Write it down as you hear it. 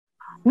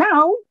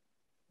Now,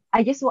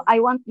 I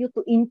want you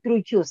to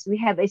introduce. We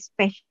have a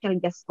special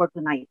guest for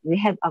tonight. We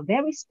have a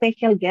very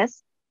special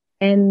guest,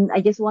 and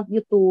I just want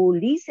you to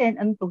listen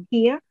and to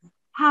hear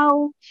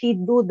how she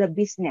do the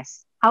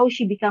business, how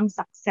she becomes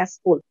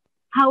successful,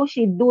 how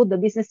she do the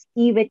business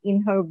even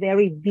in her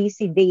very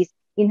busy days,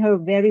 in her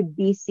very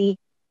busy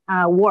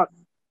work.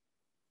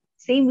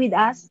 Same with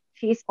us.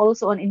 She is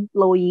also an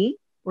employee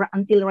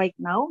until right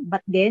now,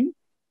 but then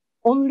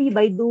only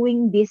by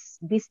doing this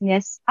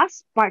business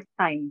as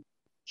part-time,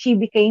 she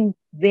became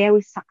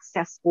very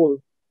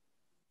successful.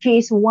 She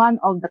is one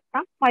of the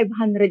top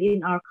 500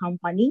 in our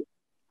company,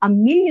 a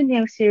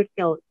millionaire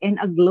circle, and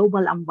a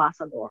global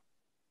ambassador.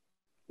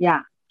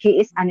 Yeah, she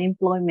is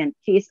unemployment.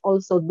 She is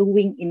also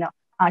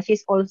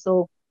she's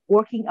also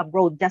working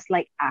abroad just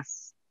like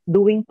us,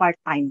 doing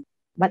part-time.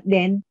 But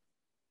then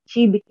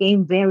she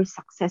became very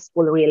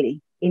successful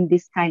really in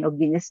this kind of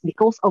business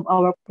because of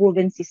our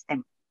proven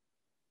system.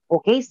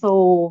 Okay,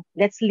 so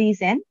let's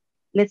listen.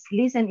 Let's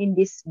listen in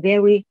this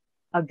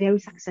a very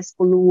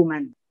successful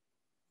woman,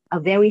 a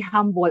very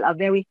humble, a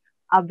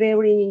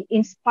very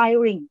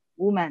inspiring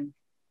woman,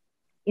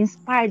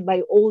 inspired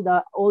by all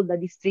the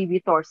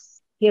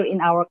distributors here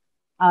in our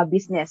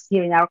business,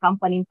 here in our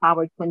company,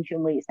 Empowered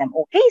Consumerism.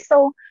 Okay,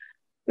 so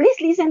please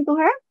listen to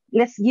her.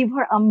 Let's give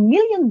her a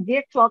million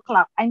virtual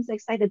clap. I'm so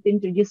excited to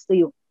introduce to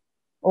you.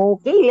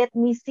 Okay, let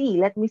me see.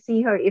 Let me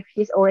see her if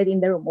she's already in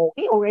the room.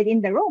 Okay, already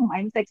in the room.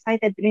 I'm so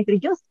excited to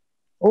introduce.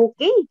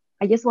 Okay,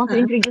 I just want to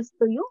introduce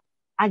to you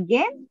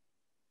again,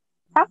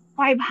 top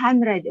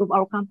 500 of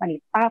our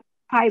company, top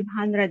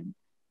 500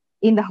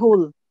 in the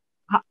whole,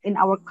 in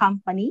our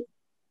company,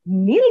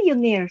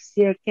 millionaire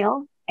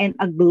circle, and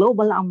a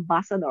global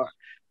ambassador.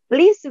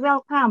 Please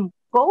welcome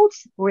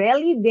Coach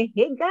Relie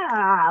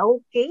Vegiga.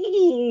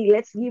 Okay,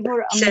 let's give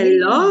her a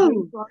million Shalom.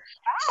 virtual.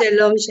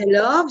 Shalom,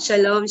 shalom,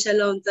 shalom,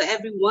 shalom to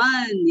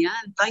everyone. Yeah,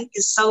 thank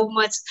you so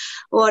much.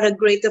 What a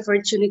great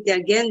opportunity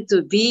again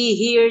to be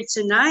here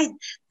tonight.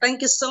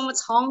 Thank you so much,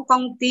 Hong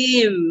Kong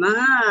team.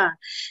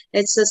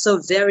 It's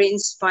so very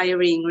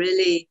inspiring,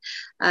 really.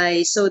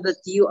 I saw that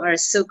you are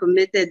so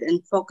committed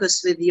and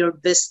focused with your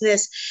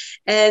business.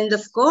 And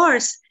of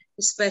course,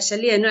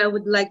 especially, I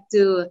would like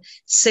to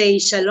say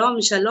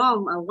shalom,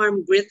 shalom,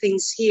 warm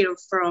greetings here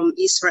from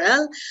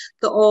Israel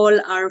to all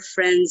our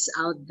friends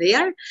out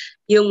there.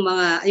 Yung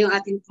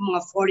ating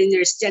mga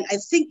foreigners dyan, I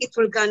think it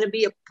will gonna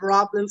be a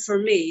problem for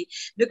me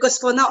because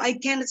for now I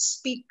cannot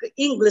speak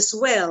English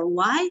well.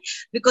 Why?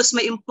 Because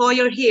my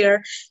employer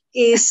here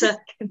is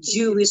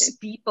Jewish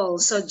people.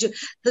 So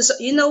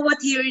you know what,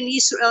 here in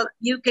Israel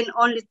you can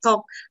only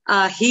talk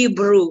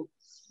Hebrew.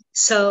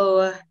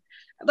 So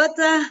but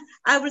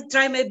I will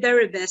try my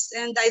very best,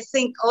 and I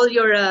think all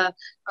your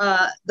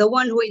the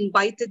one who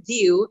invited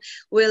you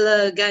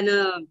will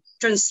gonna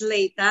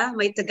translate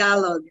my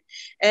Tagalog,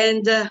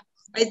 and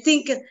I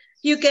think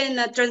you can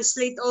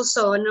translate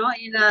also, no,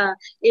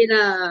 in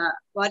a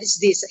what is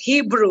this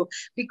Hebrew,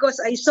 because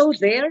I saw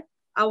there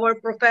our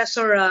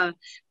professor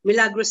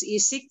Milagros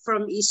Isik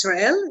from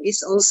Israel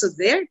is also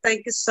there.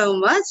 Thank you so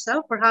much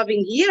for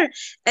having here.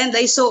 And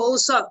I saw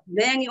also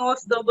many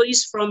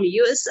OFWs from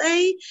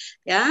USA.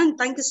 Yeah, and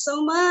thank you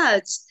so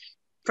much.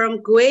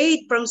 From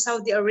Kuwait, from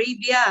Saudi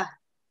Arabia.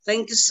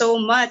 Thank you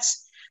so much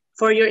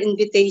for your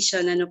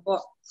invitation. Ano po?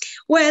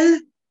 Well,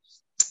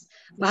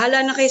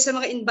 bahala na kayo sa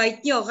mga invite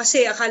nyo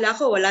kasi akala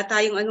ko wala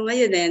tayong ano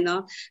ngayon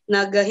no?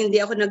 Hindi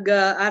ako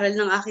nag-aral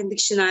ng aking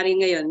dictionary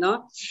ngayon,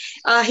 no?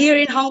 Here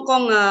in Hong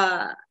Kong,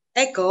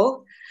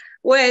 Echo,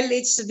 well,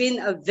 it's been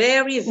a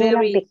very...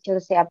 Walang picture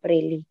si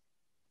Aprili.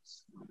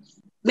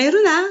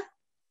 Meron na?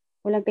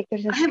 Walang picture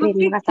sa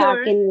screen, naka sa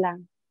akin lang.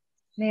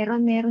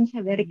 Meron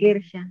siya, very clear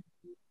siya.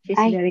 She's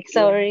Ay, very clear.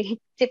 sorry.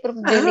 Si Prof.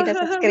 Jenny ka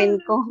sa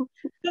screen ko.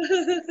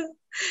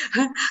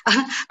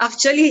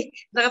 Actually,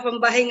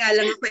 nakapambahay nga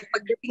lang ako.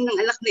 Pagdating ng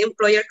anak na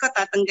employer ko,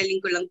 tatanggalin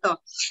ko lang to.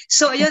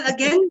 So, ayun,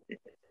 again,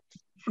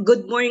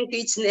 good morning to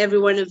each and every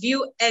one of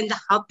you and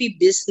happy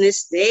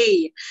business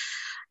day.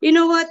 You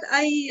know what?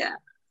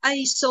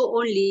 I saw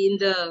only in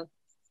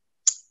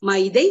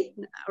My Day,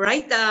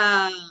 right?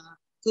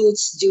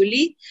 Coach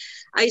Julie,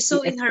 I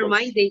saw in her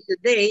My Day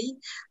today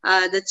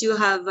that you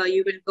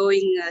will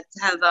going to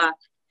have a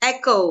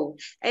Echo.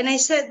 And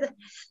I said,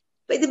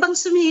 pwede bang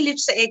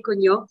sumilip sa Echo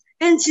nyo?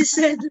 And she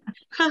said,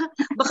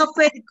 baka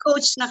pwede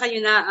coach na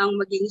kayo na ang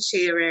maging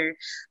sharer.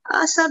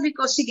 Sabi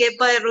ko, sige,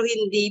 pero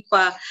hindi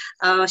pa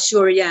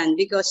sure yan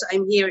because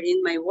I'm here in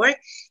my work.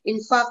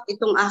 In fact,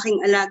 itong aking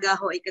alaga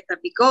ho ay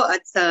katabi ko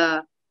at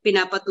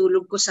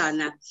pinapatulog ko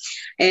sana.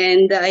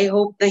 And I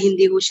hope na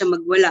hindi ho siya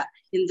magwala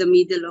in the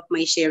middle of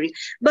my sharing.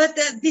 But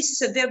this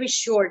is a very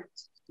short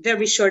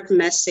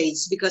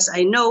message because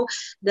I know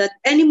that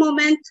any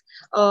moment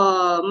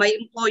my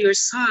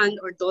employer's son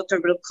or daughter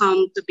will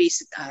come to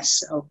visit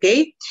us,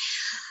 okay?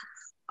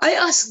 I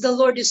asked the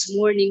Lord this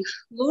morning,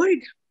 Lord,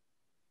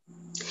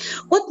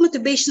 what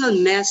motivational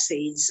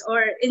message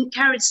or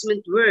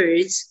encouragement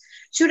words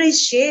should I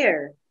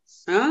share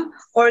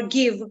or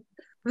give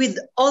with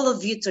all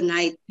of you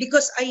tonight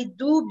because I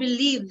do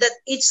believe that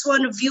each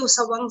one of you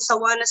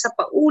sawang-sawa na sa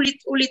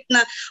paulit-ulit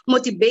na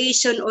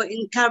motivation o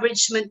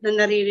encouragement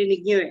na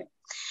naririnig nyo eh.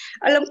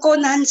 Alam ko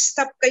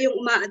non-stop kayong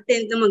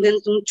uma-attend ng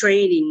magandang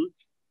training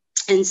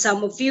and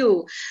some of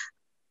you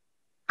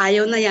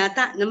ayaw na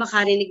yata na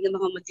makarinig ng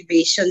mga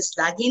motivations.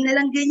 Lagi na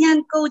lang ganyan,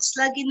 coach.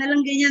 Lagi na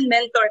lang ganyan,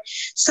 mentor.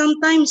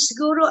 Sometimes,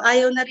 siguro,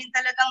 ayaw na rin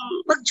talagang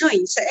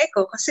mag-join sa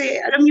ECO. Kasi,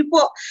 alam niyo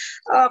po,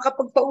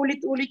 kapag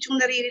paulit-ulit yung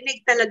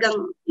naririnig, talagang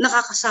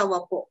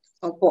nakakasawa po.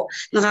 Opo,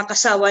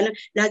 nakakasawa na.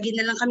 Lagi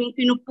na lang kaming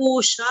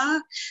pinupush,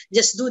 ha?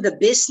 Just do the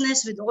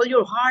business with all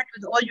your heart,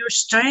 with all your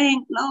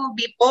strength. No?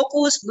 Be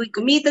focused, be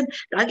committed.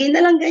 Lagi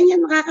na lang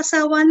ganyan,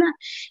 nakakasawa na.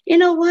 You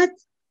know what?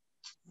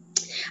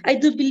 I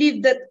do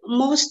believe that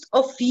most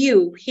of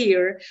you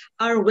here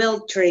are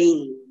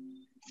well-trained.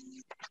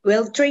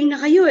 Well-trained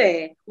na kayo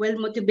eh.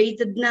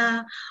 Well-motivated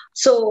na.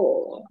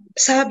 So,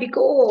 sabi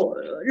ko,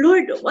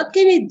 Lord, what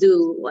can I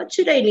do? What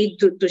should I need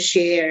to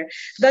share?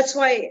 That's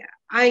why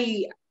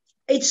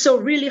it's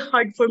so really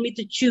hard for me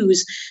to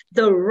choose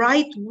the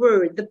right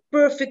word, the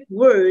perfect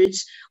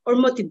words or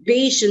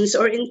motivations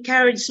or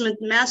encouragement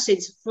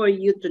message for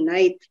you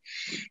tonight.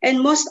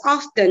 And most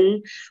often,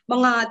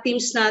 mga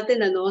teams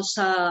natin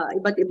sa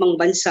iba't ibang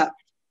bansa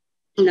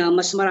na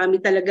mas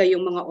marami talaga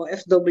yung mga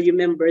OFW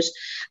members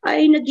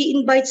ay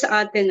nag-i-invite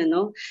sa atin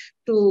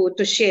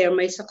to share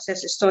my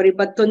success story.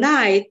 But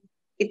tonight,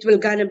 it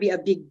will gonna be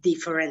a big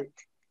different.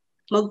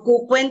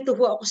 Magkukwento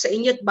ho ako sa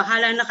inyo at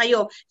bahala na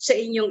kayo sa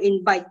inyong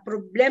invite.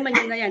 Problema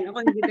niyo na yan.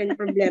 Ako hindi ganyan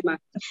problema.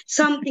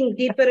 Something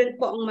different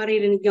po ang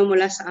maririnig niyo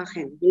mula sa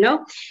akin. You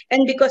know?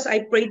 And because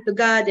I prayed to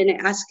God and I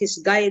ask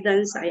His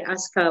guidance, I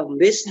ask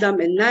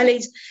wisdom and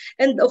knowledge.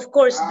 And of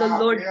course, the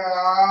Lord...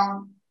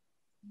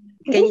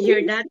 Can you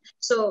hear that?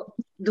 So,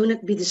 do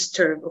not be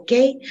disturbed,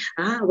 okay?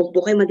 Huwag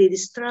po kayo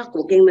madidistract,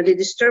 huwag kayong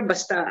madidisturb,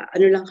 basta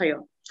ano lang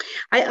kayo.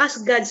 I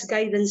ask God's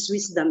guidance,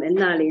 wisdom, and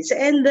knowledge.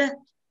 And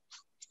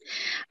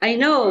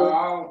I know,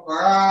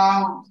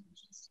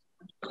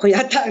 ako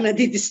yata ang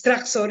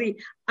nadidistract, sorry.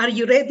 Are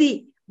you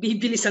ready?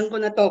 Bibilisan ko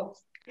na to.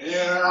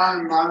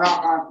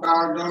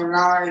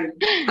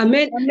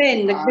 Amen, amen.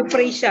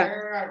 Nagpe-pray siya.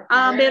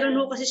 Meron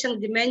ho kasi siyang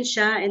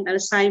dementia and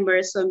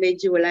Alzheimer's, so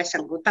medyo wala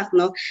siyang utak,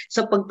 no?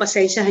 So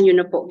pagpasensyahan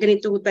nyo na po.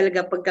 Ganito ho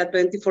talaga pagka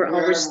 24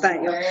 hours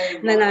tayo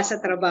na nasa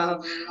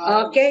trabaho.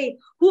 Okay.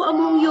 Who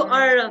among you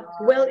are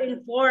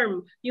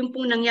well-informed? Yung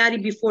pong nangyari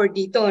before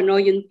dito, no?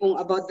 Yun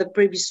pong about the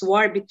previous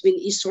war between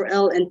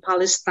Israel and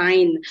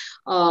Palestine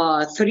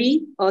 2.5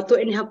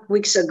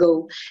 weeks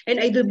ago. And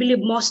I do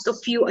believe most of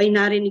you ay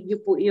narinig niyo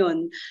po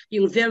yun.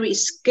 Yung very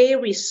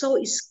scary, so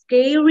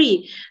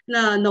scary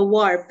na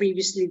war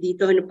previously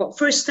dito. Ano po?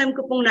 First time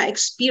ko pong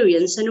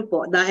na-experience,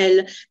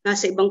 dahil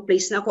nasa ibang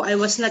place na ako. I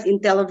was not in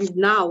Tel Aviv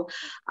now.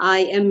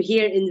 I am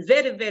here in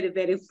very, very,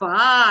 very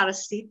far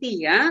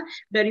city,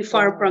 very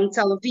far from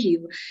Tel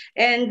Aviv.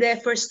 And the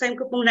first time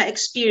ko pong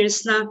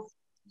na-experience na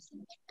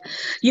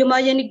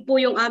yumayanig po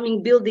yung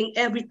aming building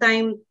every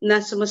time na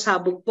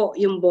sumasabog po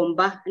yung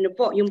bomba.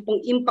 Yung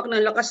pong impact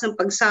ng lakas ng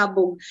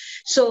pagsabog.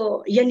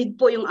 So, yanig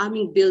po yung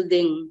aming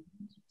building.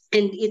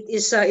 And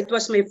it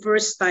was my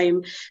first time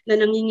na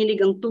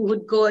nanginginig ang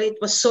tuhod ko. It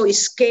was so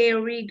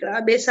scary.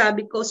 Grabe,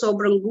 sabi ko,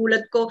 sobrang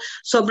gulat ko,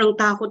 sobrang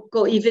takot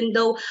ko. Even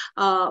though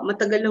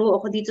matagal na ho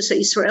ako dito sa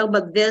Israel,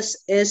 but this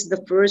is the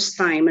first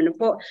time.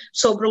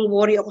 Sobrang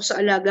worry ako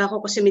sa alaga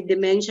ko kasi may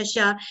dementia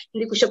siya.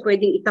 Hindi ko siya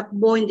pwedeng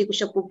itakbo, hindi ko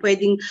siya po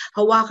pwedeng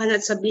hawakan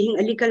at sabihin,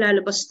 alika,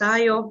 lalabas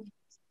tayo.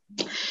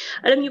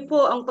 Alam niyo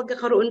po, ang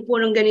pagkakaroon po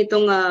ng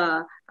ganitong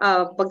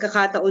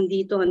pagkakataon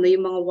dito,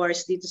 yung mga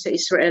wars dito sa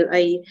Israel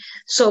ay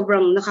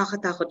sobrang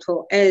nakakatakot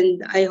po.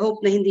 And I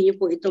hope na hindi niyo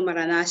po ito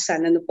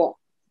maranasan. Alam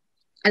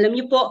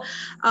niyo po,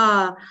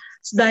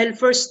 dahil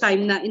first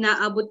time na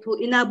inabot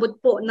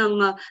po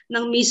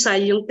ng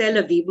missile yung Tel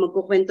Aviv,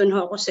 magkukwento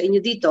na ako sa inyo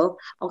dito,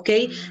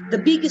 okay?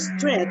 The biggest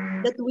threat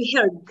that we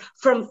heard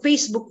from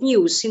Facebook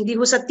News, hindi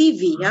ho sa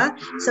TV,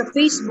 sa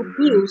Facebook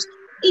News,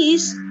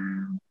 is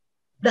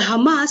the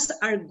Hamas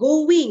are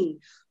going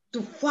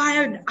to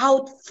fire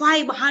out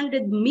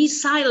 500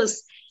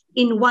 missiles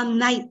in one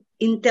night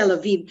in Tel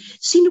Aviv.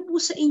 Sino po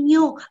sa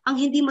inyo ang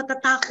hindi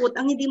matatakot,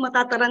 ang hindi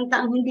matataranta,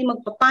 ang hindi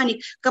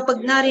magpapanik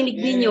kapag narinig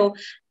ninyo,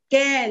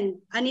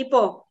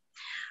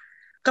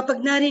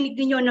 kapag narinig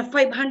ninyo na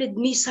 500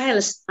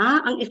 missiles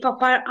ang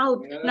ipa-fire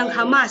out ng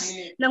Hamas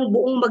ng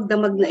buong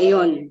magdamag na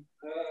iyon?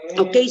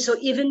 Okay, so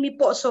even me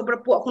po,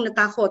 sobra po akong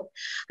natakot.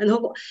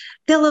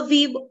 Tel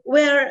Aviv,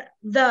 where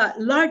the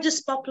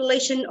largest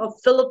population of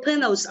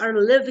Filipinos are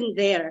living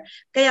there.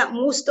 Kaya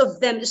most of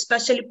them,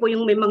 especially po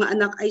yung may mga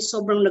anak, ay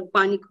sobrang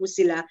nagpanik po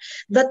sila.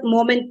 That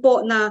moment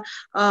po na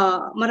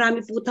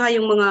marami po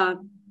tayong mga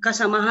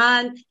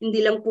kasamahan,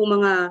 hindi lang po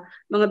mga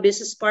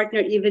business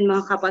partner, even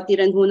mga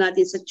kapatiran ho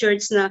natin sa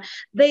church na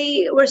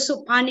they were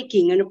so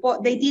panicking.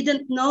 They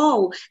didn't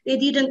know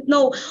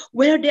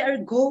where they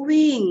are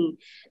going.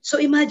 So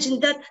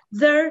imagine that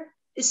there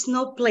is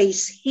no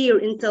place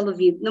here in Tel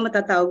Aviv na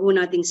matatawag ho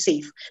nating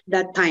safe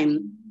that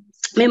time.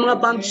 may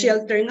mga bomb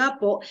shelter nga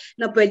po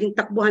na pwedeng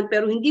takbuhan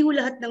pero hindi ho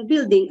lahat ng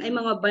building ay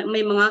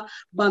may mga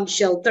bomb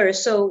shelter.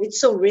 So it's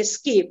so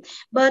risky.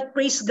 But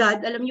praise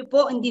God, alam niyo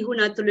po, hindi ho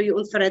natuloy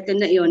yung threat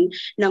na iyon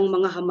ng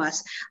mga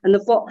Hamas. Ano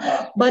po?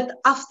 But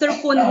after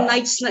po ng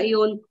nights na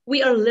iyon,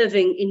 we are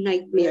living in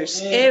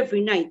nightmares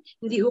every night.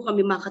 Hindi ho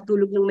kami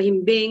makatulog ng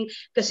mahimbing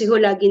kasi ho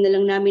lagi na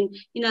lang namin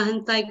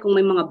hinahantay kung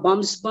may mga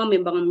bombs ba, may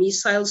mga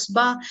missiles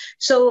ba.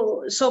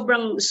 So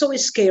sobrang so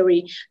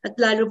scary. At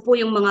lalo po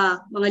yung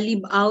mga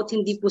live out,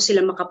 hindi po sila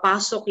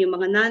makapasok, yung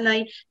mga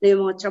nanay na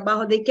yung mga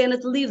trabaho, they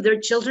cannot leave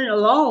their children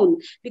alone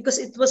because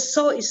it was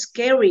so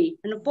scary.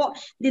 Ano po,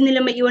 hindi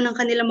nila maiwan ang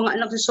kanilang mga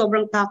anak sa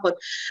sobrang takot.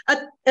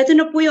 At eto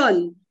na po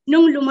yun,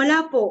 nung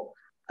lumala po,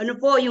 ano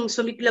po, yung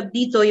sumiklab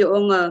dito,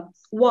 yung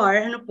war,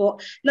 ano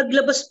po,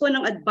 naglabas po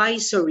ng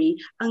advisory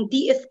ang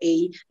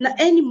DFA na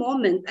any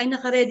moment ay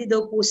nakaredy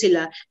daw po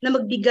sila na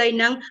magbigay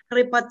ng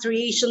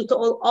repatriation to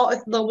all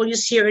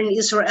OFWs here in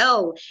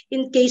Israel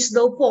in case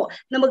daw po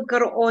na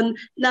magkaroon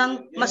ng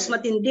mas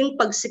matinding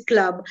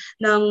pagsiklab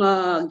ng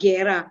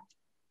gera.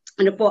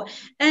 Ano po?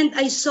 And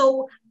I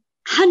saw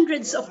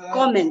hundreds of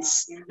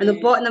comments ano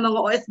po ng mga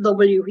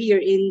OFW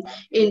here in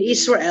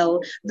Israel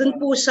dun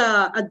po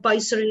sa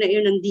advisory na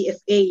yun ng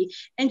DFA.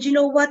 And you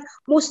know what,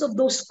 most of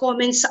those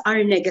comments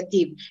are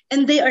negative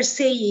and they are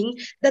saying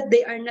that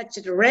they are not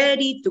yet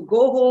ready to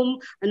go home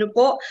ano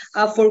po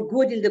for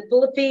good in the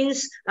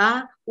Philippines.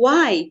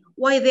 Why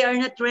they are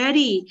not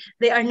ready?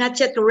 They are not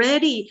yet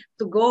ready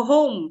to go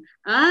home.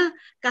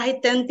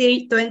 Kahit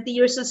 20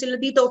 years na sila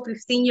dito,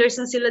 15 years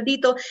na sila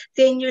dito,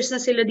 10 years na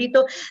sila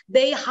dito,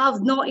 they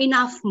have no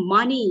enough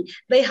money.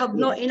 They have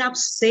no enough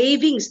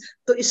savings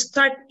to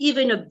start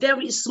even a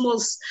very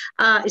small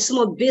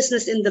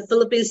business in the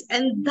Philippines,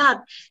 and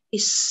that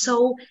is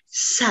so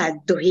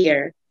sad to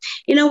hear.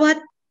 You know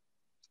what?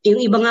 Yung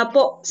iba nga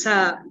po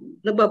sa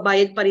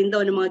nagbabayad pa rin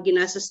daw ng mga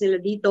ginastos nila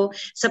dito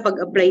sa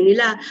pag-apply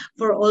nila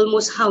for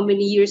almost how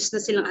many years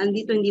na silang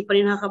andito, hindi pa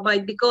rin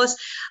nakakabayad because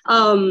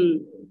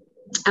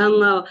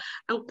ang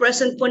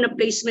present po na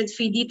placement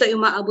fee dito ay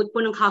umaabot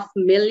po ng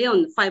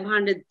 500,000,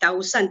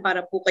 500,000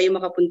 para po kayo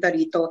makapunta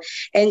rito.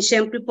 And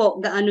syempre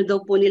po, gaano daw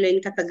po nila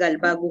yung katagal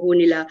bago po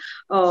nila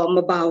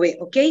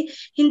mabawi, okay?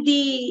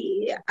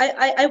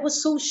 I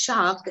was so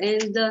shocked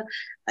and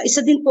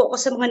isa din po ako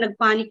sa mga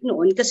nagpanik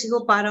noon kasi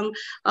ho parang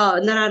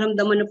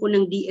nararamdaman na po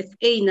ng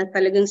DFA na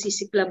talagang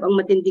sisiklab ang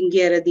matinding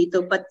gera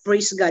dito, but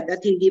praise God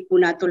at hindi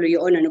po natuloy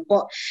yun. Ano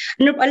po?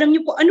 Alam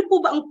niyo po, ano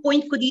po ba ang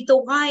point ko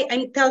dito? Why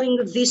I'm telling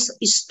this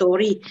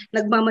story?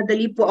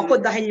 Nagmamadali po ako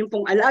dahil yung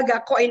pong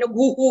alaga ko ay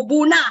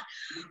naghuhubo na.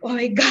 Oh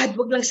my God,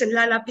 wag lang siya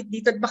lalapit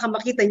dito at baka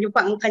makita niyo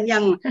pa ang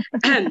kanyang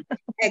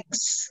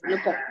eggs. Ano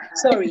po?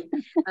 Sorry.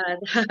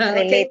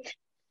 Okay.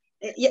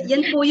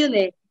 Yan po yun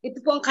eh. Ito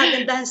po ang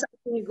kagandahan sa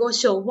ating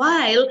negosyo.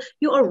 While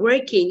you are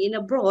working in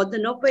abroad,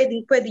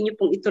 pwede niyo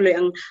pong ituloy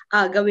ang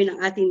gawin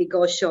ng ating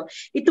negosyo.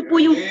 Ito po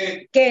yung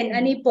Ken,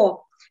 ani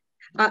po.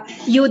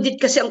 Judith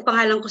kasi ang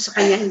pangalan ko sa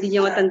kanya, hindi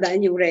niya matandaan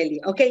yung Relie.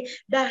 Okay?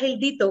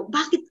 Dahil dito,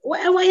 why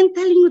I'm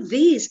telling you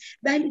this?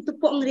 Dahil ito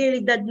po ang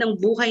realidad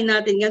ng buhay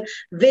natin. Yan.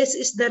 This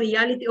is the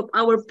reality of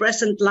our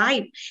present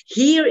life.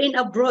 Here in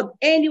abroad,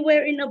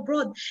 anywhere in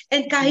abroad.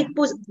 And kahit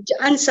po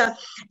dyan sa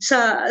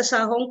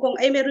Hong Kong,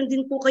 ay meron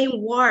din po kayong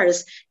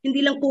wars.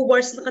 Hindi lang po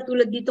wars na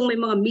katulad dito may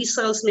mga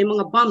missiles, may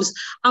mga bombs.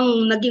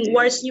 Ang naging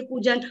wars niyo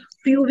po dyan,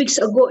 few weeks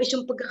ago is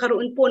yung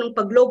pagkakaroon po ng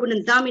paglobo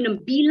ng dami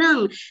ng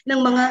bilang ng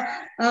mga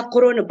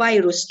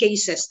coronavirus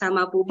cases.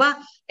 Tama po ba?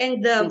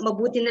 And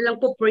mabuti na lang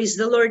po, praise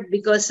the Lord,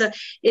 because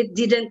it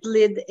didn't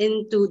lead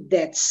into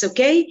deaths.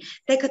 Okay?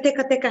 Teka,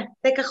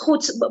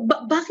 Coach,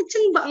 bakit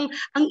yan ba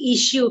ang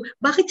issue?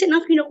 Bakit yan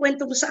ang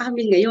kinukwento mo sa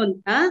amin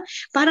ngayon? Ha?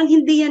 Parang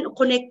hindi yan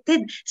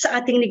connected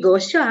sa ating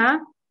negosyo, ha?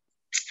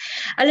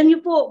 Alam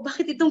niyo po,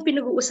 bakit itong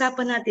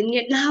pinag-uusapan natin?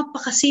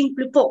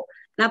 Napakasimple po.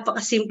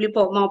 Napakasimple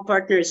po mga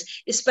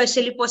partners,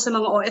 especially po sa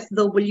mga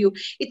OFW.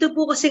 Ito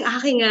po kasing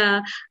aking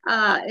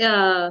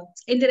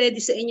inready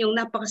sa inyong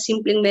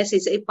napakasimpleng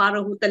message ay para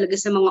ho talaga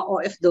sa mga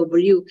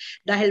OFW.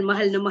 Dahil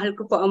mahal na mahal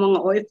ko po ang mga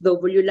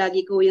OFW,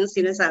 lagi ko yung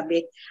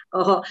sinasabi.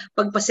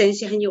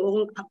 Pagpasensyahan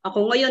niyo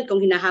ako ngayon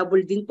kung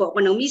hinahabol din po ako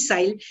ng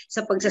missile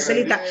sa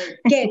pagsasalita.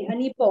 Ken,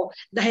 ani po,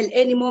 dahil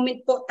any moment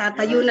po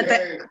tatayo na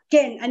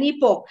Ken, ani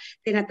po,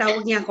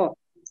 tinatawag niya ako.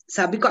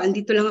 Sabi ko,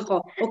 andito lang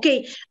ako.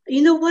 Okay, you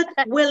know what?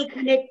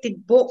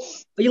 Well-connected po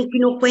yung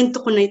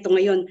kinukwento ko na ito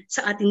ngayon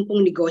sa ating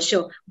pong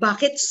negosyo.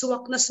 Bakit?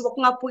 Swak na swak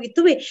nga po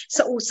ito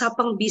sa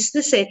usapang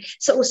business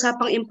sa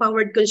usapang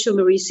empowered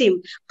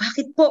consumerism.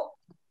 Bakit po?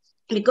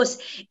 Because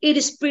it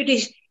is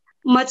pretty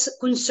much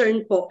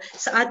concerned po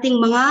sa ating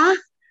mga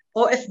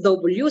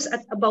OFWs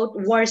at about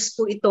wars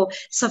po ito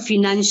sa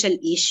financial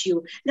issue.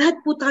 Lahat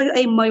po tayo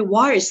ay may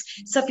wars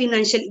sa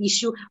financial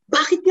issue.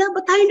 Bakit nga ba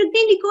tayo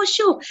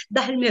nagninegosyo?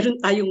 Dahil meron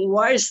tayong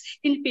wars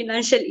in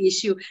financial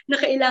issue na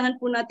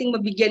kailangan po nating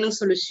mabigyan ng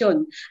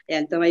solusyon.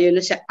 Ayan, tumayo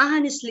na siya.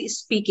 Honestly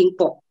speaking,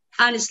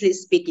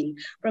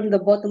 from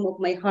the bottom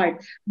of my heart.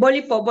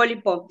 Boli po.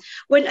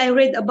 When I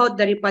read about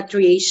the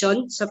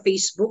repatriation sa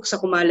Facebook, sa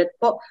kumalat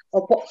po,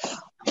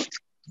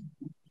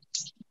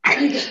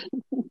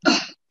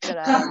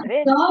 Grabe.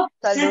 Stop.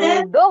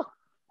 Saludo.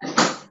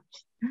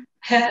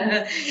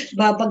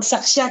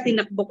 Babagsak siya,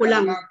 tinakbo ko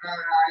lang.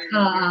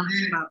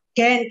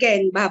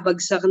 Ken,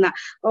 babagsak na.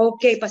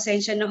 Okay,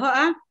 pasensya na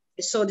ho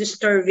It's so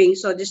disturbing,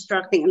 so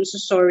distracting. I'm so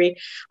sorry.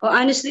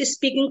 Honestly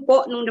speaking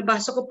po, nung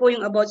nabasa ko po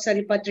yung about sa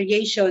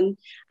repatriation,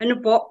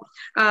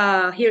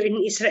 here in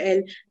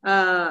Israel,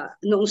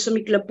 noong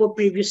sumiklab po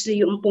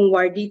previously yung pong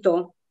war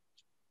dito,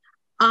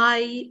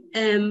 I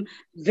am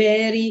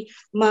very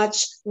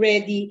much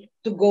ready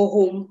to go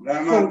home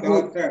for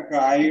good.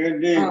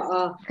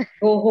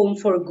 Go home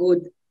for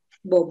good.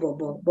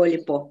 Boli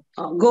po.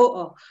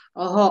 Go.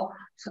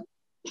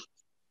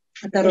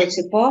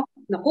 Atarotsi po.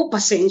 Naku,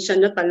 pasensya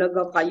na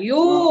talaga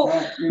kayo.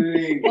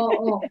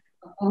 Oo.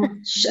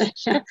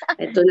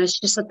 Ito na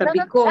siya sa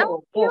tabi ko.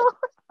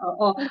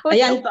 Oo.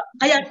 Ayan,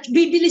 kaya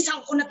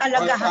bibilisan ko na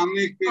talaga.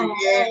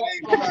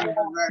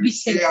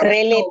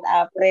 Relate.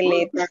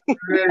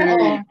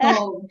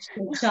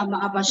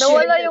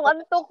 Nawala yung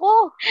antok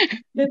ko.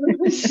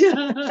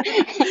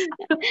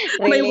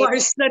 May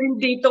wars na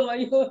rin dito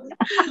ngayon.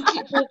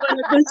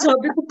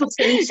 Sabi ko,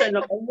 pasensya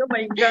na kayo.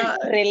 My God.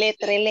 Relate.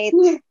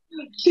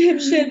 Chef.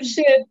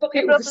 Si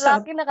Prof.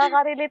 Lucky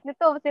nakaka-relate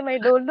nito kasi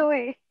may lolo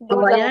eh.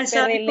 Ayan,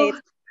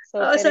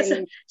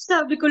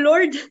 sabi ko,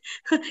 Lord,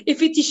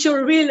 if it is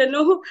your will,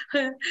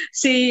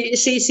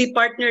 si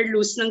partner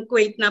Luz ng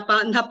Kuwait,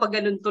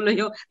 napaganon tuloy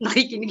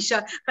nakikinig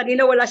siya.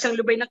 Kanina wala siyang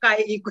lubay na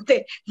kaiikot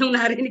nung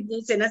narinig niya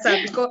yung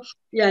sinasabi ko,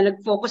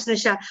 nag-focus na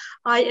siya.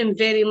 I am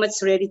very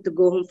much ready to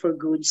go home for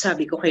good.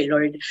 Sabi ko kay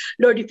Lord,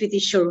 if it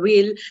is your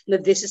will,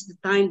 that this is the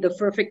time, the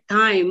perfect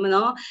time,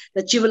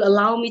 that you will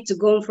allow me to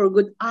go home for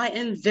good, I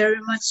am very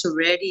much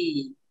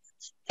ready.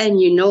 And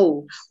you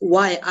know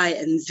why I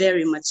am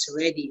very much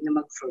ready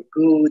na for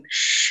good.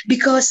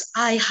 Because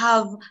I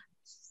have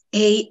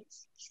a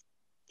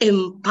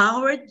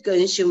empowered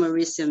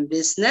consumerism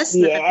business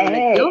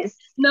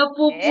na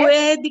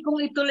pwede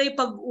kong ituloy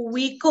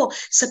pag-uwi ko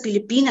sa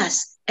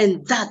Pilipinas.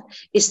 And that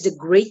is the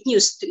great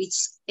news to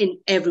each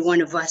and every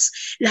one of us.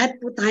 Lahat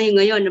po tayo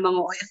ngayon ng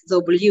mga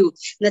OFW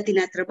na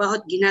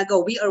tinatrabaho at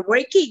ginagawa. We are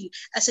working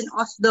as an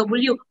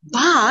OFW,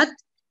 but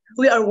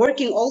we are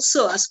working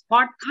also as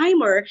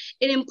part-timer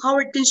in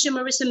empowered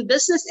consumerism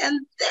business, and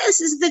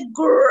this is the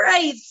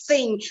great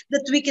thing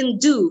that we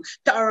can do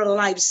to our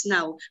lives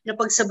now. Na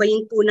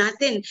pagsabayin po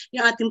natin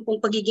yung ating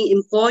pong pagiging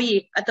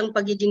employee at ang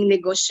pagiging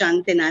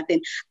negosyante natin.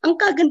 Ang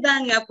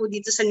kagandahan nga po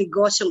dito sa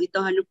negosyong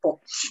ito,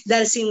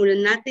 dahil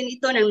simulan natin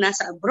ito nang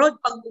nasa abroad,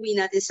 pag-uwi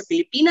natin sa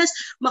Pilipinas,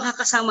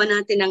 makakasama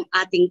natin ang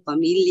ating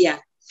pamilya.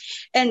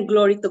 And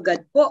glory to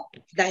God po,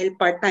 dahil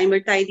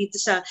part-timer tayo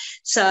dito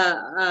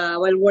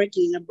while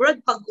working abroad,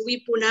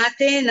 pag-uwi po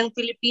natin ng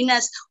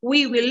Pilipinas,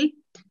 we will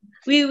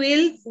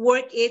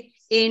work it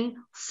in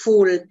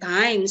full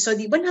time. So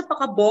di ba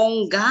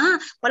napakabongga?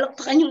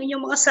 Palakpakan yung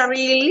inyong mga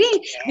sarili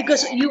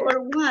because you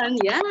are one.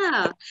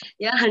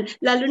 Yan.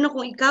 Lalo na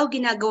kung ikaw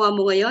ginagawa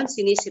mo ngayon,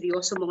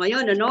 siniseryoso mo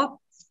ngayon,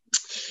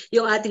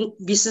 yung ating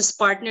business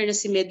partner na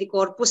si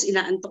Medicorpus,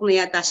 inaantok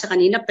na yata siya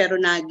kanina pero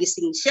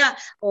nagising siya.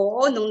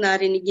 Oo, nung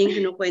narinig niya yung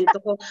kinukwento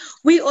ko.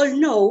 We all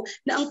know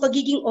na ang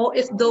pagiging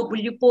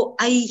OFW po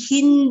ay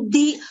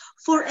hindi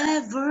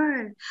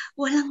forever.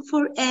 Walang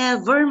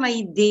forever,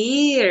 my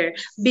dear.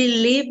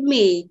 Believe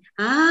me.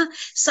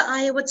 Sa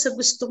ayaw at sa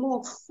gusto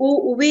mo,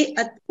 uuwi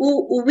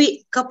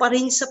ka pa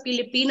rin sa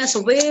Pilipinas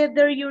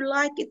whether you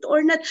like it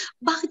or not.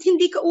 Bakit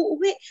hindi ka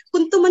uuwi?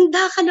 Kung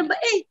tumanda ka na ba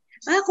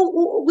kung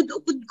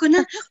uugod-ugod ko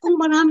na, kung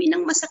marami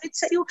nang masakit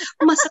sa iyo,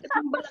 masakit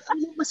ng balakang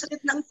mo, masakit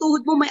ng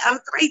tuhod mo, may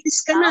arthritis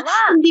ka na,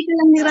 hindi ka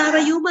lang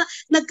nirarayuma,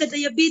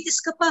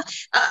 nagka-diabetes ka pa,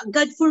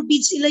 God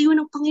forbids, ilayo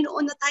ng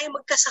Panginoon na tayo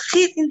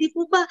magkasakit, hindi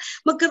po ba?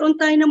 Magkaroon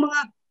tayo ng mga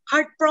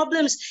heart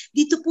problems.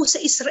 Dito po sa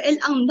Israel,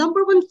 ang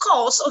number one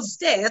cause of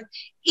death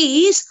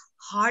is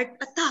heart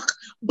attack.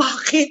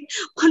 Bakit?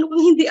 Paano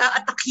kung hindi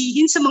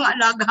aatakihin sa mga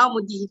alaga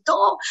mo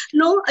dito?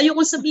 No?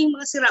 Ayokong sabihin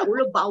mga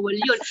siraulo, bawal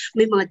yun.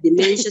 May mga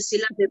dementia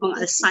sila, may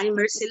mga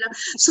Alzheimer sila.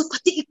 So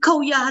pati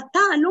ikaw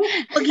yata,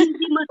 pag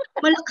hindi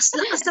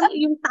malakas-lakas ang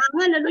iyong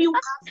tangan, yung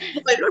kapit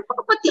mo kay Lord,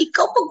 pati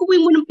ikaw, pag uwi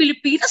mo ng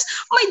Pilipinas,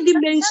 may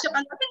dementia ka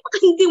natin, baka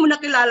hindi mo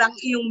nakilala ang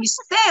iyong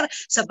mister.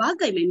 Sa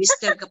bagay, may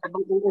mister ka pa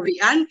bang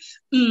uuwian?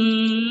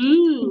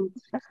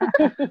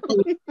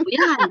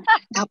 Yan.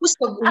 Tapos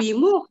pag uwi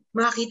mo,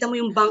 makakita mo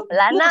yung bank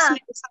mo kasi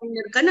may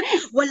designer ka na,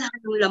 wala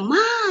nang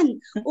laman.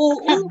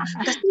 Oo,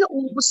 kasi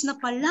naubos na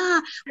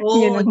pala.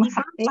 Oo, diba?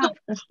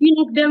 So,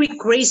 yun ang very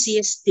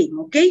craziest thing,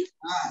 okay?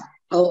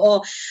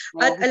 Oo.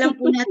 At alam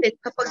po natin,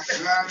 kapag...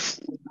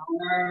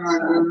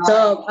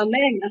 So,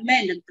 amen.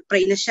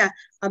 Nag-pray na siya.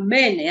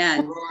 Amen.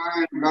 Ayan.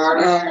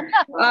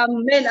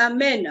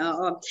 Amen.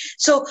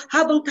 So,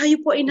 habang tayo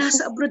po ay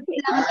nasa abroad,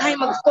 kailangan tayo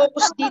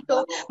mag-focus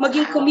dito,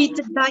 maging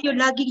committed tayo.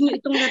 Lagi nyo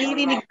itong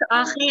naririnig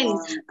sa akin.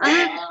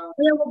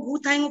 Kaya wag po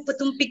tayong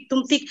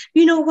patumpik-tumpik.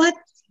 You know what?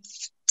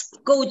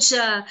 Coach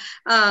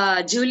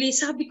Julie,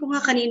 sabi ko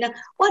nga kanina,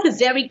 what a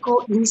very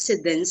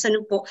coincidence,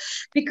 ano po?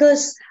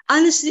 Because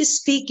honestly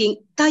speaking,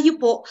 tayo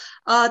po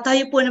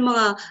ng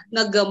mga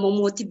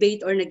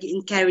nag-motivate or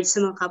nag-encourage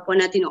sa mga kapwa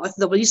natin ng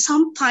OFW.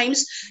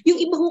 Sometimes, yung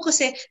iba ho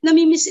kasi,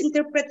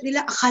 nami-misinterpret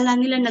nila, akala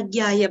nila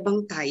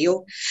nagyayabang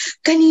tayo.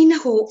 Kanina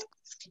ho,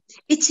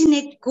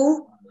 itinek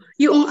ko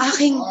yung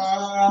aking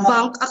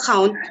bank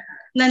account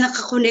na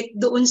nakakonect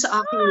doon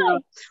sa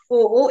aking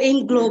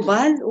in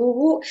global.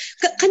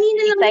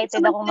 Kanina lang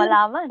Excited ako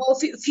malaman.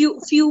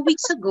 Few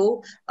weeks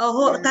ago,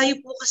 tayo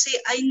po kasi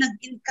ay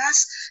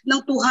nag-encash ng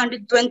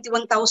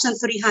 221,300.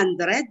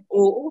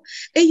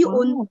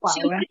 Yun,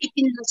 siyempre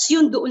ipinlas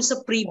yun doon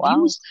sa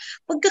previews.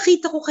 Wow.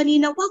 Pagkakita ko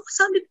kanina, wow,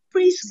 sabi ko,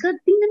 praise God,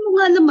 tingnan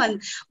mo nga naman,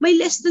 may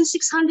less than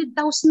 600,000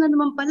 na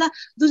naman pala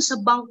doon sa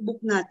bank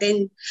book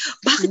natin.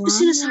 Bakit ko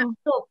sinasabi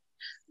to?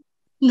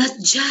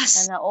 Not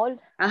just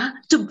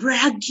to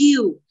brag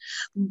you,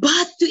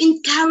 but to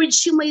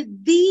encourage you, my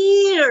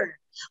dear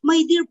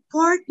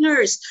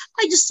partners.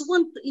 I just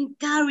want to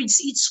encourage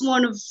each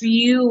one of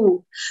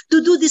you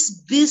to do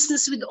this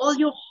business with all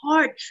your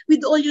heart,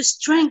 with all your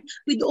strength,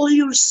 with all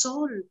your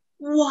soul.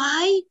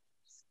 Why?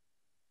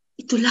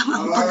 Ito lang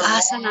ang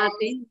pag-asa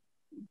natin.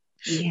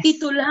 Yes.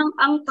 Ito lang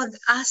ang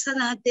pag-asa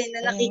natin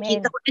na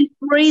nakikita ko. And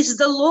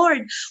praise the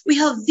Lord, we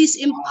have this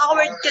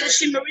empowered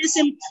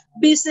consumerism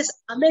business.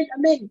 Amen,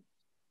 amen.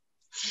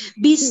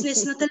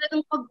 Business na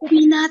talagang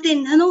pag-uwi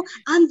natin,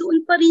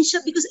 andoon pa rin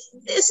siya because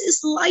this is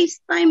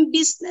lifetime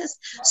business.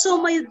 So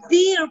my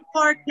dear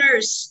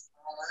partners,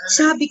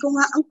 sabi ko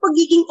nga, ang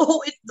pagiging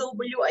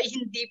OFW ay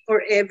hindi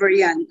forever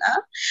yan.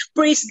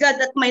 Praise God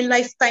that my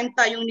lifetime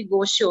tayong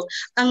negosyo,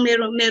 ang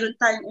meron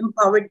tayong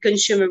empowered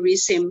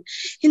consumerism.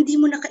 Hindi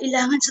mo na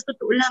kailangan sa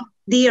totoo lang,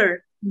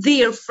 dear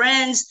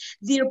friends,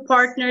 dear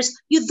partners,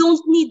 you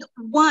don't need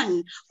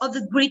one of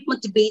the great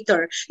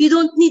motivator. You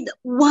don't need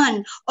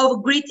one of a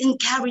great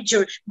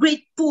encourager,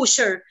 great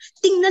pusher.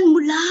 Tingnan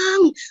mo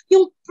lang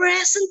yung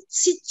present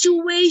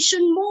situation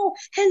mo.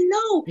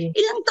 Hello,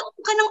 ilang taon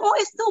ka ng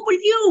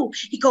OFW?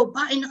 Ikaw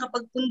ba ay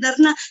nakapagpundar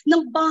na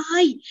ng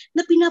bahay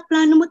na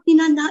pinaplano mo at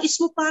ninanais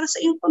mo para sa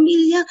iyong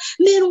pamilya?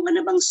 Meron ka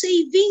na bang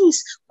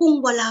savings?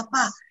 Kung wala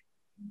pa,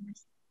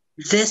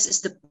 this is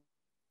the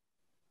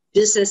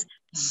business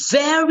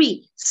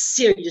very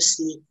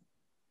seriously.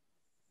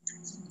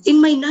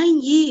 In my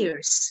 9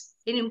 years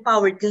in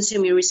empowered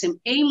consumerism,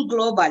 AIM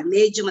Global,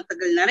 medyo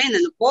matagal na rin,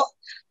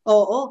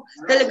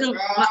 talagang,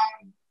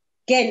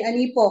 Ken,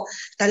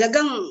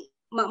 talagang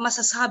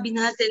masasabi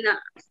natin na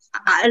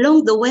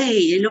along the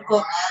way,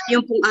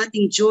 yung pong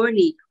ating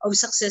journey of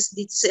success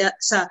dito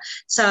sa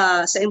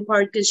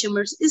empowered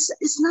consumers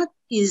is not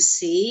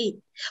easy.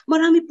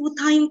 Marami po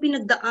tayong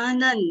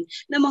pinagdaanan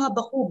na mga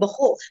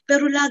bako-bako,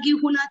 pero lagi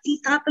po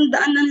nating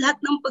tatandaan ng lahat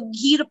ng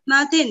paghirap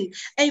natin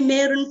ay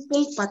meron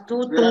pong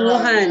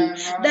patutunguhan.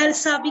 Dahil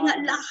sabi nga,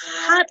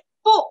 lahat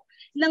po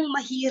ng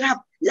mahirap,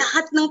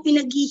 lahat ng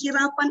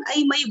pinaghihirapan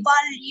ay may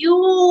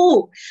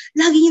value.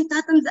 Lagi niyong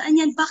tatandaan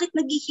yan. Bakit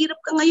naghihirap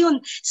ka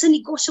ngayon sa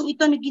negosyong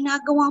ito na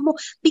ginagawa mo?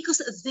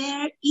 Because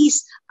there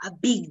is a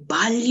big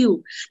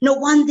value na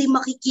one day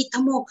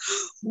makikita mo,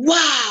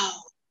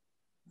 wow!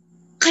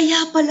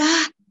 Kaya pala,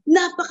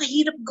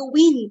 napakahirap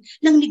gawin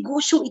ng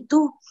negosyong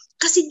ito.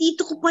 Kasi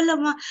dito ko pala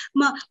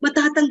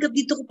matatanggap,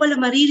 dito ko pala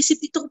marireceive,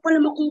 dito ko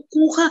pala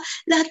makukuha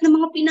lahat ng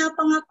mga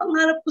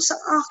pinapangarap ko sa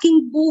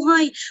aking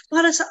buhay,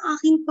 para sa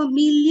aking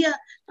pamilya.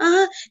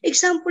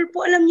 Example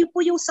po, alam niyo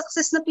po yung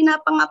success na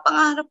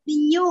pinapangarap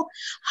ninyo.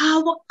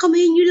 Hawak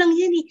kamay niyo lang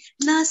yan eh.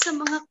 Nasa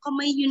mga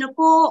kamay niyo na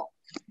po.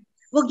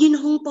 Huwag niyo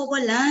na hong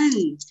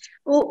pawalan.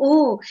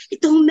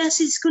 Itong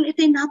message ko na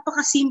ito ay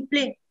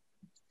napakasimple.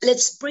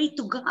 Let's pray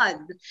to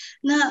God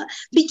na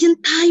bigyan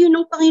tayo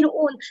ng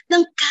Panginoon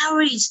ng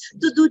courage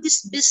to do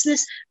this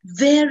business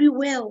very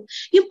well.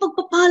 Yung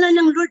pagpapala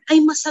ng Lord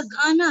ay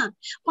masagana.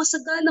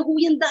 Masagana ho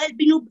yan dahil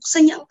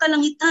binubuksan niya ang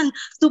kalangitan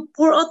to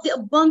pour out the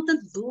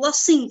abundant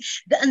blessing,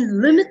 the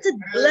unlimited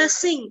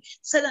blessing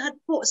sa lahat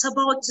po, sa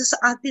bawat isa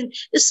sa atin.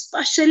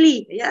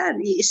 Especially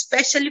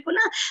po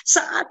na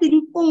sa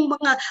atin pong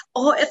mga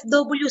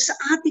OFW, sa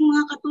ating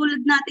mga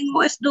katulad nating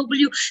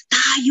OFW,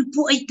 tayo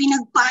po ay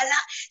pinagpala.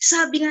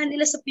 Sabi nga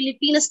nila sa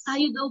Pilipinas,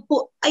 tayo daw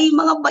po ay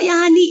mga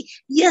bayani.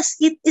 Yes,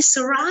 it is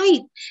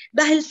right.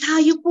 Dahil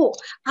tayo po,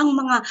 ang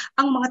mga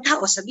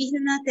tao,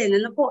 sabihin na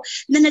natin,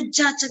 na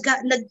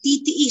nagtsatsaga,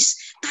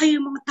 nagtitiis. Tayo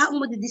yung mga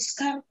taong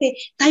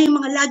madidiskarte. Tayo yung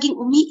mga laging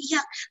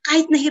umiiyak,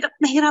 kahit na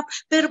hirap.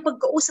 Pero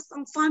pagkausap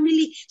ang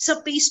family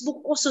sa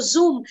Facebook o sa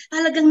Zoom,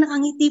 talagang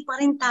nakangiti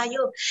pa rin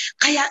tayo.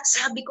 Kaya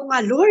sabi ko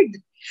nga, Lord,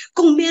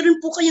 kung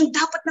meron po kayong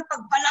dapat na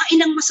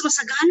pagbalain ng mas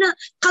masagana,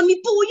 kami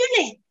po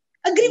yun eh.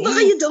 Agree ba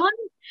kayo doon?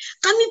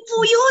 Kami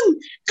po yun.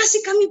 Kasi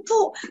kami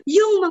po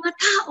yung mga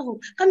tao.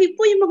 Kami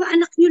po yung mga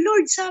anak niyo,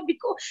 Lord. Sabi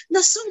ko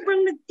na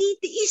sobrang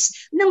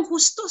nagtitiis ng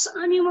husto sa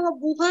aming mga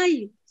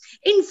buhay.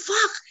 In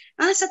fact,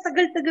 sa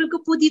tagal-tagal ko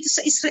po dito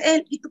sa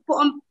Israel, ito po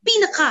ang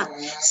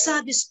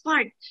pinaka-saddest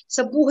part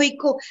sa buhay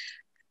ko.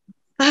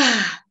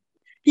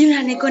 Yung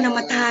nanay ko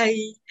namatay.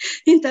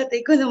 Yung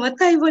tatay ko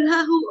namatay.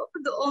 Wala ho ako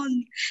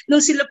doon.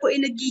 Nung sila po ay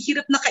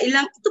naghihirap na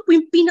kailang, ito po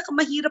yung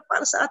pinakamahirap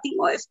para sa ating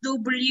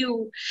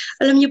OFW.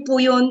 Alam niyo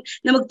po yon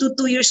na magto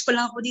 2 years pa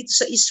lang ako dito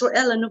sa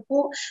Israel. Ano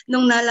po,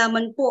 nung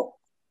nalaman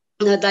po,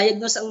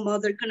 na-diagnose ang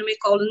mother ko na may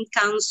colon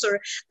cancer.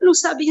 Anong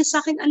sabi niya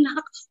sa akin,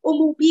 anak,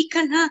 umuwi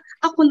ka na.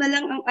 Ako na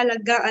lang ang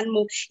alagaan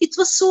mo. It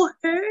was so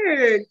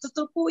hurt.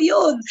 Totoo po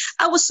yun.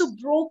 I was so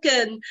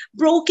broken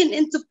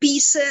into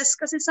pieces.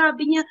 Kasi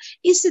sabi niya,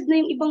 instead na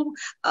yung ibang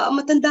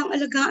matandang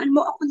alagaan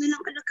mo, ako na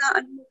lang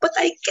alagaan mo. But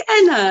I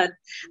cannot.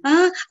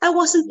 I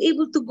wasn't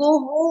able to go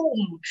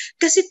home.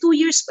 Kasi 2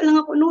 years pa lang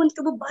ako noon.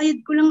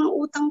 Kababayad ko lang ng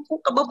utang ko.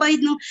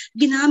 Kababayad ng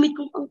ginamit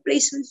kong pang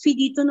placement fee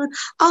dito noon.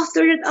 After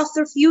that,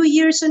 after a few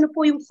years, ano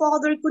po, yung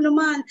father ko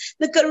naman,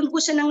 nagkaroon po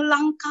siya ng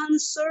lung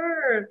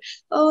cancer.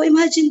 Oh,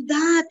 imagine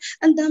that.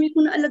 Ang dami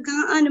kong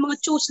naalagaan ng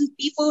mga chosen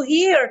people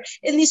here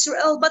in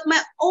Israel. But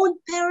my own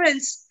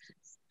parents,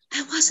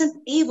 I wasn't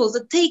able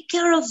to take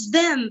care of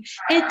them.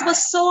 It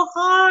was so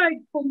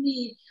hard for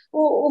me.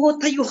 Oo,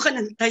 tayo ka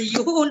ng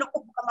tayo. Naku,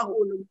 baka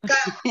mahulog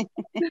ka.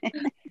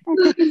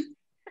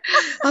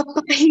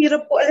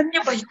 Napakahirap po. Alam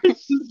niyo ba yun?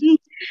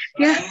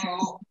 Yeah.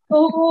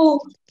 Oo.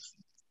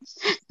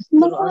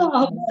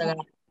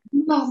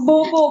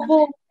 Bo.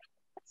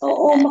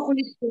 Oo,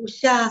 makulit po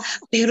siya.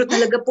 Pero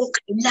talaga pong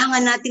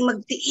kailangan nating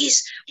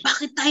magtiis.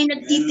 Bakit tayo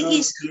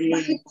nagtitiis?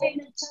 Bakit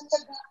tayo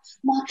nagtataga?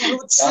 Mga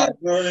karutsa.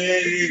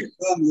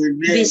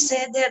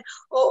 Beseder.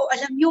 Oo,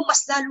 alam niyo,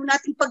 mas lalo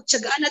nating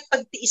pagtyagaan at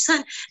pagtiisan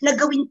na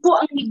gawin po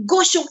ang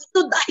negosyong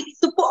ito dahil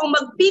ito po ang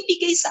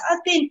magbibigay sa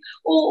atin.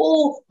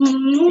 Oo.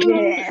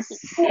 Yes. Ito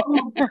po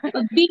ang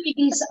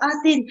magbibigay sa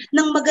atin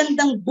ng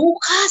magandang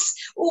bukas.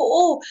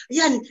 Oo.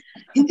 Yan.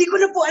 Hindi ko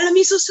na po alam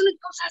yung susunod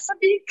ko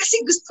sasabihin kasi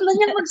gusto na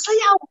niya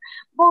magsayaw.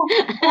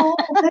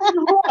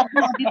 Ganun mo.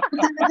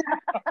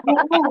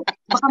 Oo.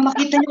 Baka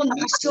makita niyo,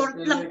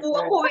 naka-short lang po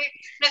ako eh.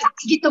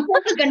 Ito po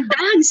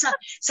kagandahan sa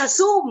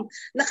Zoom.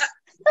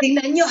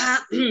 Tingnan niyo ha,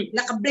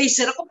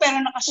 naka-blazer ako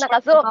pero naka-short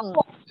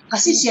ako.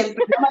 Kasi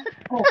siyempre naman,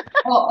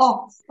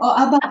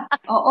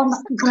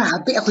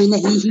 grabe, ako'y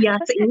nahihiya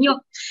sa inyo.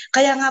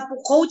 Kaya nga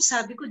po, coach,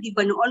 sabi ko, di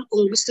ba noon,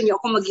 kung gusto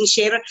niyo ako maging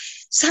sharer,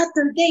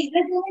 Saturday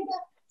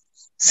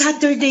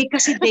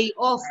kasi day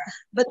off.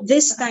 But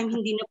this time,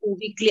 hindi na po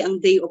weekly ang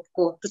day off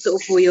ko.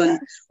 Totoo po yun.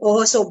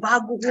 So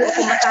bago po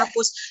ako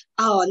matapos,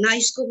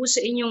 nais ko po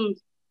sa inyong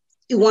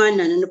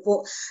iwanan, ano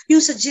po,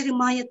 yung sa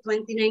Jeremiah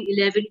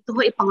 29:11, ito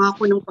po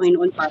ipangako ng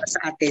Panginoon para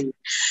sa atin.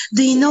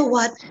 Do you know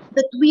what?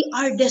 That we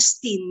are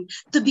destined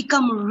to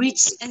become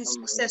rich and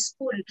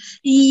successful.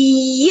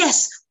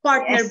 Yes,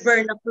 partner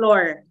Berna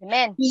Flor.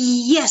 Amen.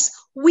 Yes,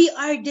 we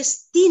are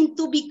destined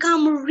to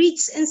become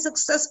rich and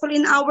successful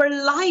in our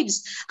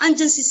lives.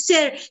 Andyan si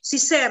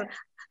Sir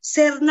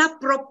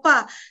na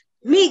Propa,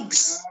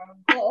 Migs.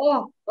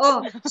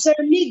 Sir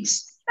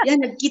Migs. Yan,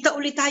 nagkita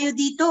ulit tayo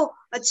dito.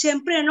 At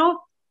siyempre,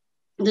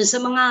 doon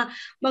sa mga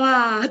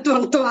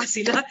tuwang-tuwa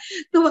sila.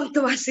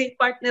 Tuwang-tuwa si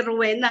partner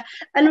Rowena.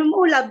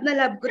 Love na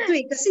love ko to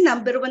eh. Kasi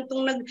number 1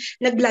 tong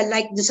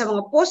nagla-like doon sa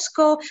mga post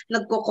ko,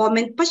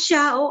 nagko-comment pa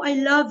siya. Oh, I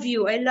love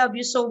you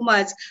so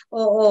much.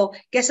 Oo.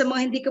 Kaya sa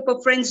mga hindi ko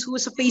pa friends who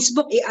sa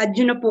Facebook, i-add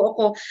nyo na po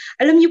ako.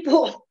 Alam niyo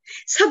po,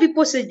 sabi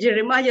po sa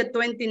Jeremiah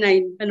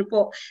 29,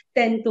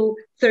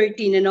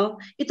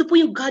 10-13, ito po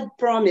yung God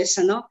promise,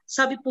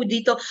 Sabi po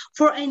dito,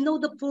 for I know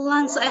the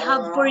plans I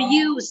have for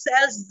you,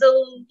 says the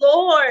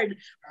Lord,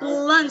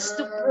 plans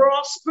to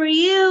prosper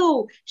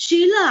you.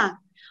 Sheila,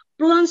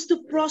 plans to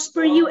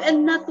prosper you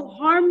and not to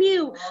harm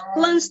you,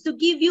 plans to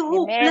give you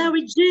hope.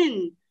 Larry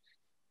Jean,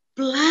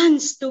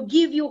 plans to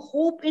give you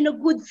hope in a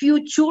good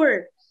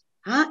future.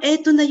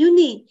 Eto na yun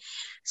eh.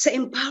 Sa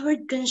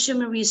empowered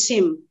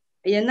consumerism,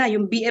 ayan na,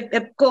 yung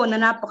BFF ko na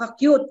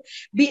napaka-cute.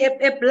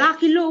 BFF,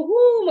 Lucky Lo,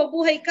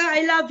 mabuhay ka,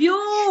 I love you!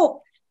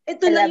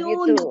 Ito na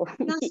yun.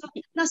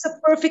 Nasa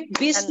perfect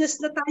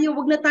business na tayo.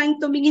 Huwag na tayong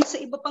tumingin sa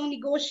iba pang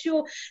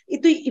negosyo.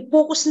 Ito'y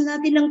i-focus na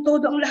natin ng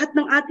todo ang lahat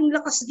ng ating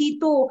lakas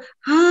dito.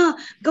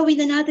 Gawin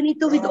na natin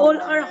ito with all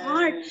our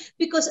heart.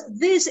 Because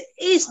this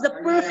is the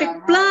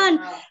perfect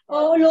plan.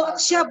 Lo at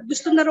siya,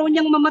 gusto na raw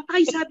niyang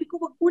mamatay. Sabi ko,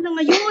 wag muna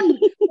ngayon.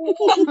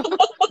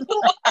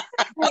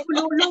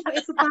 Lolo,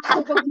 ito pa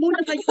ako, wag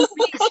muna ngayon,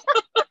 please.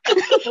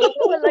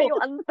 Wala yung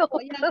antok.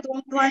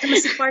 Tuwang-tuwa naman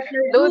si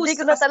partner Lodi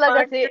ko na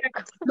talaga si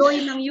Loy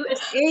ng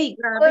USA.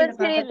 Grabe,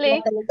 Really?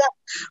 nakakatawa talaga.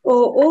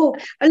 Oo.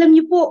 Alam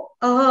niyo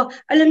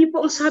po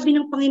ang sabi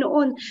ng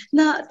Panginoon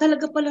na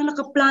talaga palang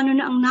nakaplano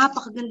na ang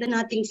napakaganda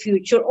nating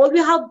future. All we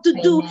have to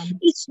do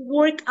is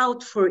work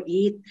out for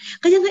it.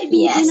 Kaya nga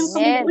ibigay ng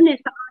Panginoon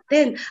sa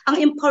atin ang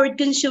empowered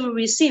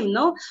consumerism,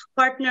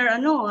 Partner,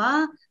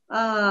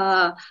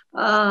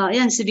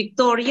 yan si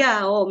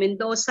Victoria,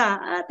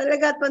 Mendoza.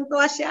 Talaga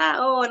tuwa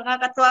siya.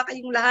 Nakakatuwa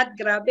kayong lahat,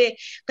 grabe.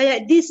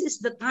 Kaya this is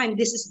the time,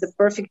 this is the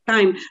perfect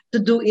time to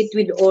do it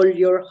with all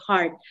your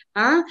heart.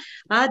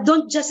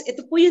 Don't just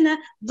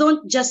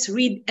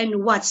read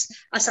and watch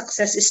a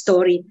success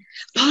story.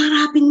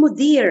 Pangarapin mo,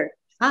 dear.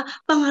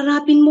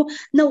 Pangarapin mo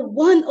na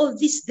one of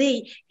this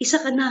day, isa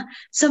ka na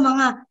sa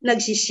mga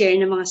nagsishare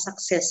ng mga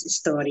success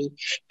story.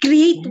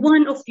 Create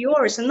one of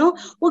yours, ano?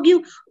 Huwag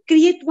yung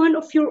create one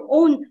of your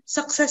own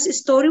success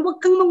story.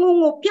 Huwag kang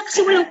mangungopya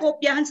kasi walang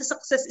kopyahan sa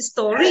success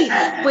story.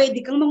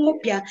 Pwede kang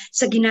mangopya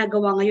sa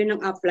ginagawa ngayon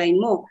ng upline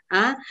mo.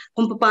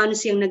 Kung paano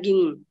siyang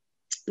naging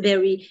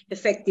very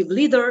effective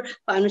leader,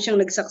 paano siyang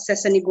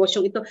nag-success sa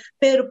negosyong ito.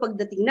 Pero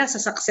pagdating na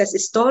sa success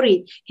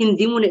story,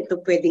 hindi mo na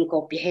ito pwedeng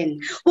kopyahin.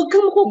 Huwag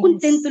kang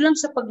makukontento lang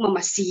sa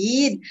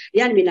pagmamasid.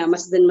 Yan,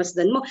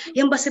 minamasdan-masdan mo.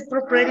 Yan ba si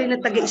proprietor na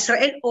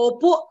taga-Israel?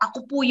 Opo,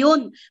 ako po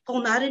yun.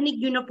 Kung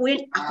narinig yun na po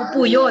yun, ako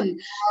po yun.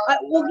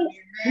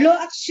 Lo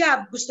at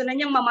Shab, gusto na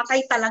niyang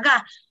mamatay talaga.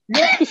 Lo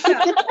at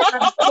Shab,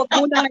 huwag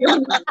muna ngayon.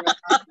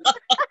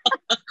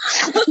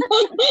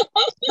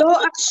 Lo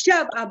at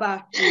Shab,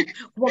 aba,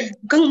 huwag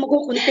kang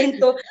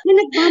makukontento na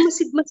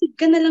nagmamasid-masid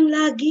ka na lang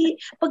lagi.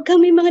 Pagka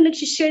may mga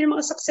nagsishare ng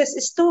mga success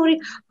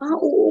story,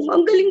 oo,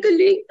 ang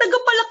galing-galing.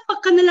 Tagapalakpak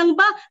ka na lang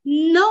ba?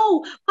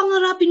 No!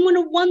 Pangarapin mo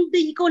na one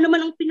day ikaw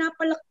naman ang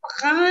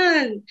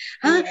pinapalakpakan.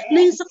 Na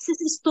yung success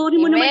story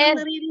mo naman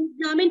ang naririnig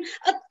namin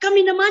at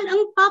kami naman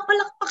ang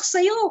papalakpak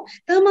sa'yo.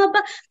 Tama ba?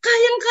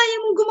 Kayang-kaya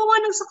mong gumawa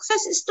ng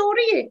success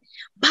story eh.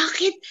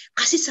 Bakit?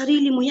 Kasi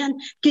sarili mo yan.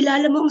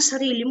 Kilala mo ang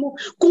sarili mo.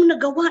 Kung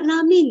nagawa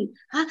namin,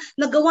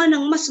 nagawa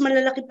ng mas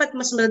malalaki pa at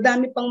mas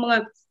madami pang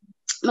mga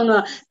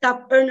top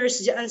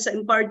earners diyan sa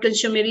empowered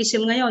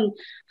consumerism ngayon,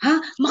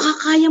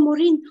 makakaya mo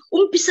rin.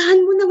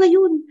 Umpisahan mo na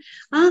ngayon.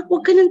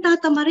 Huwag ka nang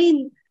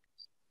tatamarin.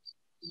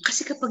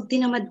 Kasi kapag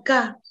tinamad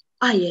ka,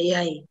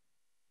 ay,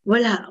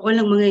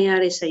 walang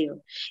mangyayari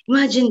sa'yo.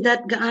 Imagine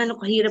that,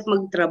 gaano kahirap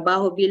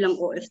magtrabaho bilang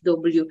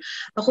OFW.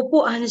 Ako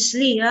po,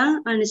 honestly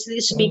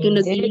speaking,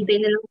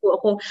 naghihintay na lang po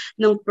ako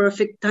ng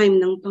perfect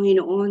time ng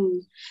Panginoon.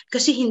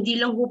 Kasi hindi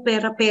lang po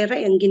pera-pera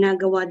ang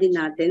ginagawa din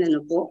natin.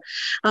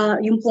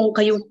 Yung pong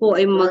kayo po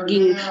ay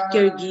maging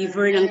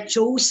caregiver ng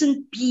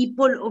chosen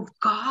people of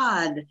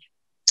God.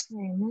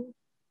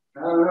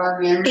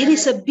 It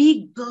is a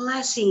big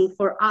blessing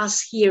for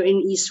us here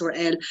in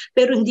Israel.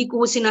 Pero hindi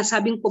ko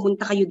sinasabing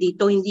pumunta kayo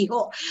dito. Hindi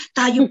ho.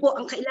 Tayo po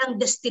ang kailangang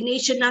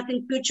destination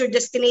natin, future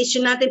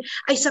destination natin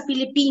ay sa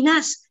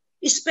Pilipinas.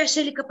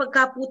 Especially kapag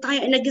po tayo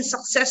ay naging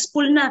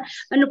successful na.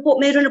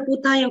 Meron na po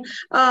tayong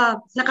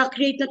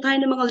naka-create na tayo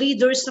ng mga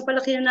leaders na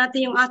palaki na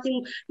natin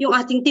yung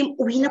ating team.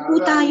 Uwi na po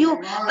tayo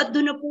at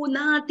doon na po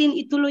natin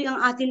ituloy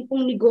ang ating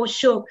pong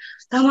negosyo.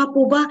 Tama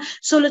po ba?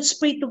 So let's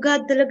pray to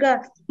God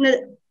talaga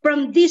na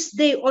from this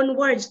day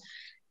onwards,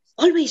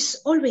 always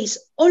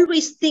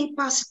think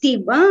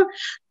positive,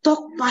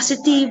 talk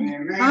positive,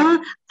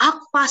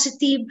 act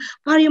positive,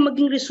 para yung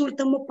maging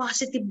resulta mo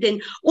positive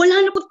din.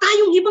 Wala na po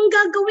tayong ibang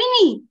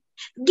gagawin eh.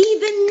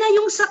 Given na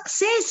yung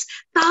success,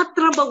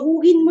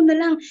 tatrabahuhin mo na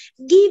lang.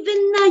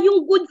 Given na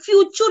yung good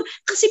future,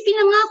 kasi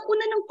pinangako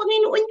na ng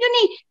Panginoon yun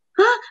eh.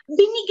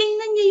 Binigay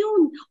na niya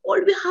yun.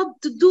 All we have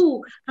to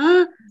do,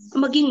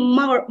 maging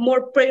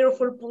more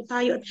prayerful po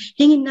tayo at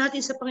hingin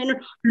natin sa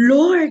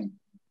Panginoon,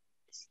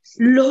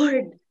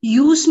 Lord,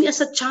 use me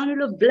as a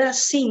channel of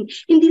blessing.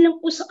 Hindi lang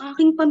po sa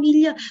aking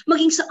pamilya,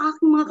 maging sa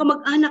aking mga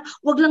kamag-anak.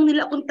 Huwag lang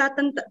nila akong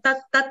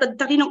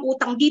tatagtakin ng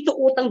utang dito,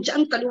 utang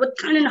dyan, kaliwat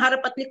kanan, harap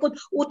at likod,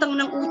 utang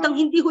ng utang.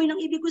 Hindi ho yun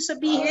ang ibig ko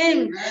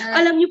sabihin.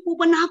 Alam niyo po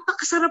ba,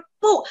 napakasarap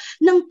po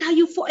nang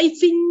tayo po ay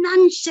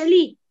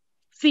financial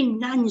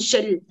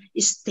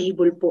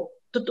stable po.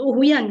 Totoo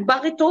yan.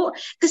 Bakit ho?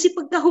 Kasi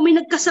pagka may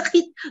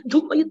nagkasakit,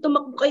 doon kayo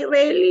tumakbo kay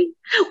Relie.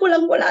 Wala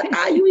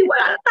tayo eh.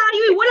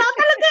 Wala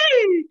talaga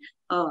eh.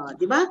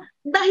 Di ba?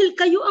 Dahil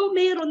kayo ang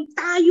meron,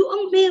 tayo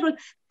ang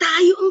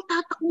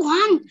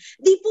tatakbuhan.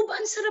 Di po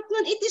ba ang sarap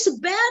nun? It is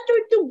better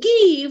to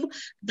give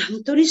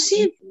than to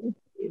receive.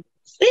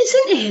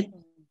 Isn't it?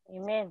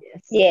 Amen.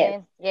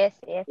 Yes.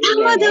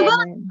 Tama, diba?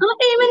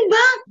 Amen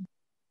ba?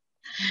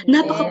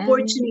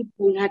 Napaka-fortunate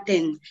po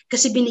natin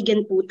kasi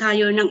binigyan po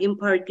tayo ng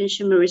empowered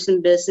consumerism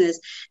business.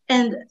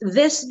 And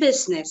this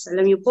business,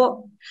 alam niyo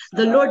po,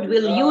 the Lord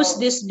will use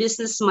this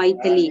business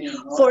mightily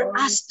for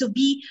us to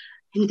be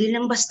hindi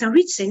lang basta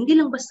rich, hindi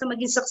lang basta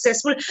maging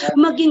successful,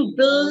 maging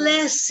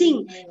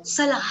blessing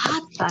sa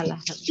lahat.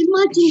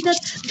 Imagine that,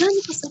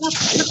 gano'ng kasarap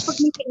na pag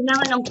may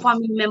kailangan ng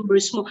family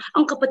members mo,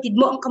 ang kapatid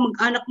mo, ang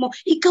kamag-anak mo,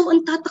 ikaw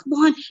ang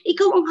tatakbuhan,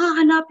 ikaw ang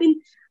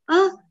hahanapin.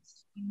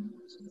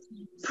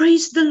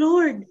 Praise the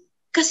Lord.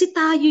 Kasi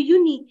tayo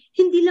yun eh.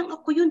 Hindi lang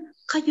ako yun,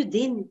 kayo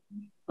din.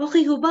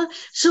 Okay ho ba?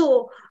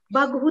 So,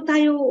 bago ho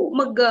tayo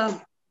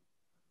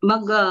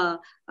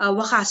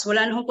wakas,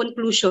 wala na hong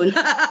conclusion.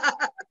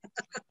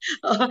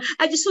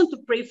 I just want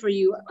to pray for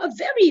you. A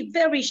very,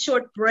 very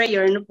short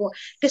prayer. Po.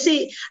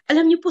 Kasi,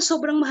 alam niyo po,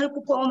 sobrang mahal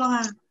ko po ang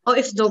mga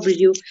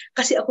OFW.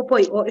 Kasi ako po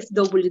ay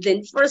OFW din.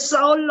 For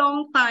so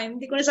long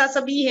time, hindi ko na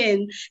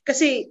sasabihin.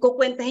 Kasi,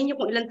 kukwentahin niyo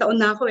kung ilang taon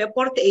na ako.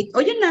 48.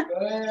 O, yun na.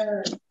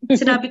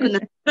 Sinabi ko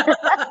na.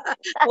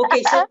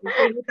 Okay, so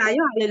pray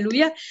tayo.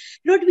 Hallelujah.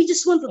 Lord, we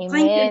just want to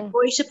thank you and Amen.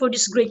 praise you for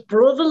this great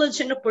privilege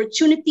and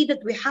opportunity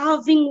that we're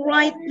having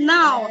right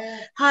now.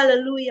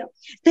 Hallelujah.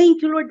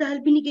 Thank you, Lord,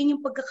 dahil binigay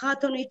niyong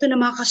pagkakataon na ito na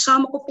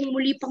makasama ko pong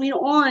muli,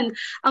 Panginoon,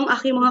 ang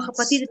aking mga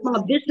kapatid at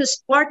mga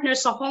business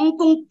partners sa Hong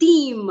Kong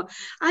team.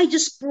 I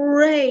just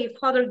pray,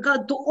 Father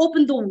God, to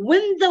open the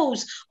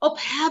windows of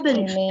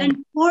heaven Amen. and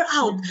pour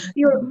out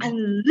your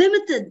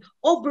unlimited,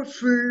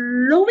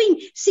 overflowing,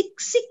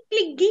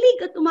 siksik-liglig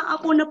at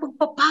umaapaw na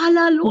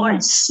pagpapala,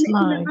 Lord, Yes, na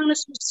Lord.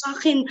 inaranas mo sa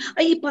akin,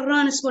 ay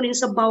iparanas mo rin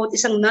sa bawat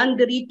isang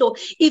nandirito,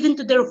 even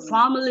to their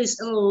families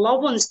and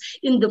loved ones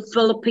in the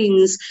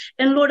Philippines.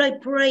 And Lord, I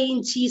pray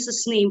in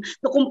Jesus' name,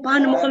 na kung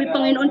paano mo kami,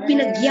 Panginoon,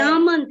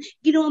 pinagyaman,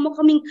 ginawa mo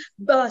kaming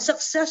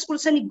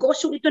successful sa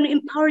negosyong ito na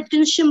empowered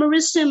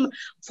consumerism.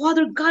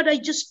 Father God, I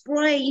just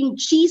pray in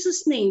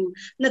Jesus' name,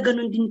 na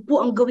ganun din po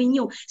ang gawin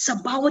nyo sa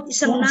bawat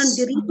isang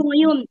nandirito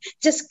ngayon.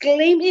 Just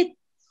claim it.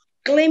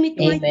 Claim it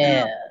right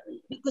now.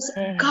 Because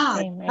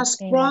God has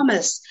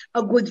promised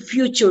a good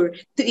future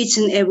to each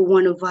and every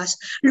one of us.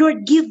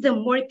 Lord, give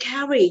them more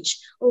courage,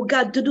 oh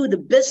God, to do the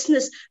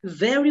business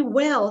very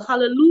well.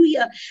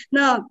 Hallelujah.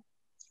 Now,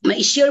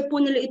 ma-share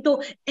po nila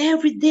ito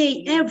every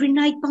day, every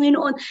night,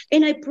 Panginoon.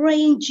 And I pray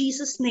in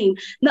Jesus' name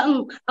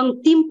na ang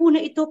team po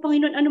na ito,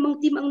 Panginoon, anumang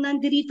team ang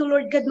nandirito,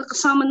 Lord God, na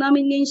kasama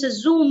namin ngayon sa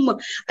Zoom,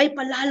 ay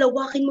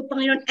palalawakin mo,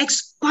 Panginoon,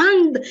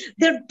 expand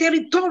their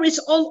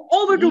territories all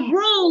over the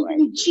world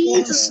in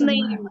Jesus'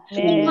 name.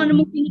 Kung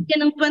ano mong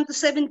pinigyan ng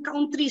 27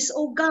 countries,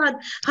 oh God,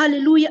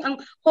 hallelujah, ang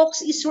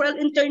Hawks Israel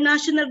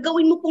International,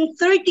 gawin mo pong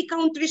 30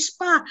 countries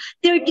pa,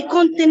 30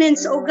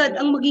 continents, oh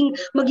God, ang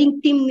maging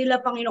team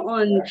nila,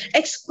 Panginoon.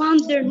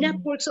 Expand their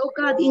networks, oh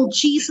God, in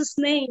Jesus'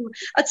 name.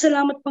 At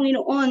salamat,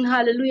 Panginoon,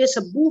 hallelujah,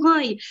 sa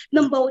buhay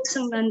ng bawat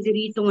isang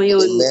nandirito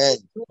ngayon.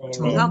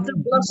 After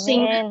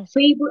blessing,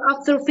 favor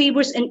after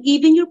favors, and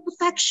even your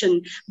protection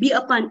be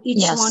upon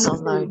each one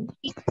of them,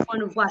 each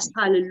one of us,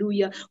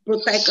 hallelujah.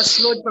 Protect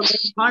us, Lord, from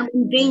any harm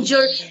and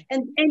danger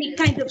and any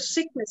kind of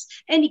sickness,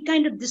 any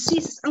kind of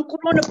diseases. Ang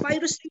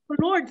coronavirus,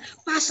 Lord,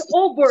 pass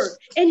over.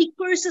 Any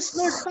curses,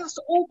 Lord, pass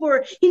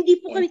over.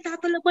 Hindi po kami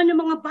tatalaban ng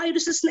mga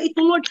viruses na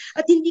ito, Lord,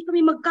 at hindi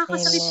kami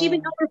magkakasakit,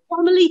 even our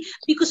family,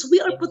 because we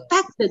are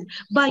protected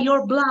by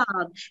your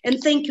blood.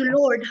 And thank you,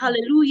 Lord,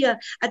 hallelujah,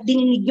 at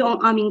dininig niyo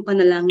ang aming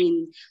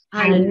panalangin.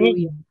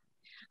 Hallelujah.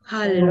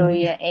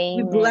 Hallelujah.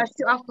 We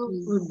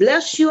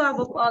bless you,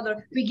 our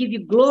Father. We give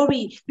you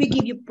glory. We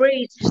give you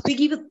praise. We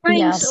give you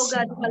thanks, oh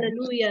God.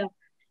 Hallelujah.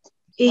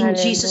 In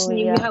Jesus'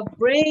 name we have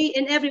prayed,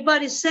 and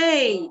everybody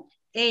say,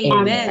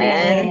 Amen.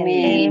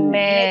 Amen.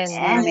 Amen.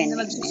 Na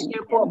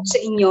mag-share po sa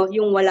inyo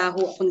yung wala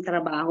ho akong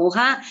trabaho,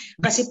 ha?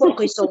 Kasi po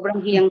ako'y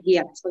sobrang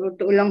hiyang-hiya. Sa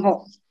totoo lang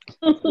ho.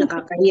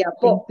 Nakakahiya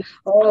po.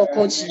 Oh,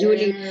 Coach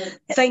Julie,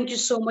 thank you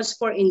so much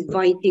for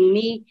inviting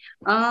me.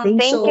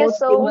 Thank you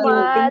so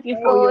much,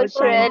 Coach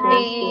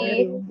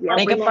Relie.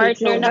 May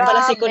ka-partner na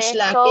pala si Coach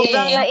Lucky.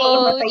 Sobrang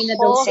naiinis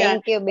po.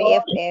 Thank you,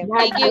 BFF.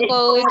 Thank you,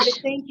 Coach.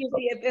 Thank you,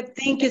 BFF.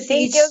 Thank you,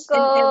 Thank you,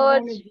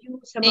 Coach.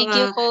 Thank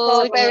you,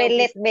 Coach. Super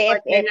relate,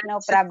 BFF,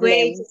 no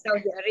problem. Sa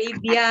Saudi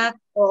Arabia,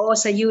 oo,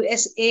 sa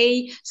USA,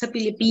 sa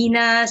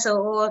Pilipinas,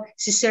 oo,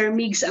 si Sir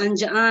Migs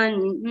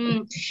andyan.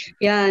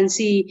 Yan,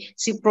 si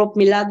Prof.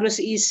 Milagros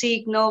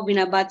Isik, no?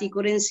 Binabati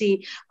ko rin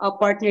si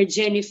partner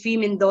Jennifer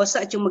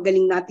Mendoza at yung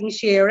magaling nating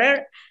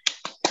sharer.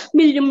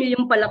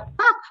 Milyong-milyong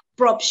palakpak.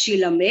 Prof.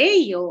 Sheila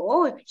May,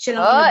 oo. Siya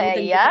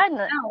lang ayan.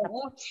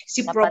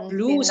 Si Prof.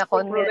 Luz,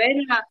 Prof.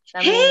 Rowena.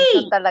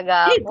 Hey,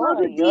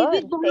 Brother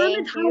David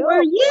Mohammed, how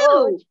are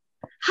you?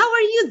 How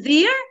are you,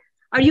 dear?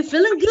 Are you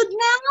feeling good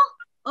now?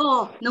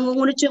 Oh,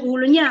 nangungunot yung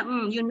ulo niya.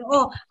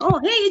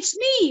 Hey, it's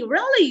me,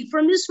 Relie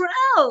from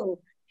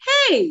Israel.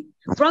 Hey,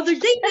 Brother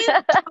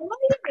David, how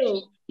are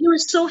you?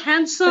 You're so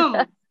handsome.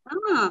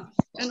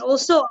 And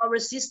also our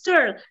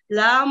sister,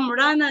 Lam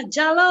Rana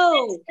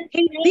Jallo.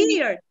 Hey,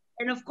 dear.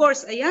 And of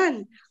course,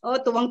 ayan,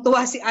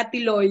 tuwang-tuwa si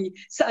Ate Loy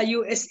sa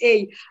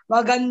USA.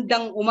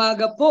 Magandang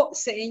umaga po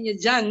sa inyo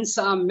dyan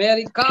sa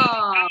Amerika.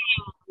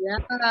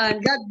 Yan,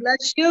 God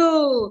bless you.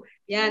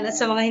 Yan, at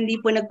sa mga hindi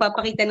po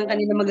nagpapakita ng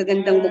kanilang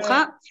magagandang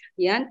mukha,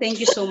 yan,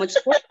 thank you so much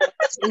po.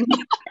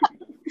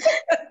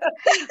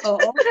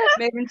 Oo,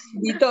 meron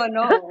dito,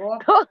 no?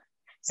 Oo.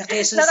 Sa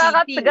Quezon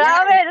City.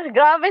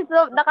 Grabe,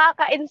 so,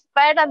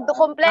 nakaka-inspire. Nando,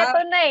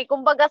 kompleto na eh.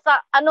 Kumbaga sa,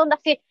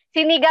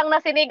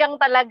 sinigang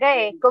talaga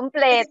eh.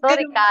 Kompleto,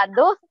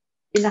 Ricardo.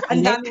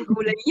 Ang daming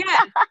gulay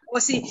yan. O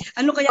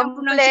ano kaya ang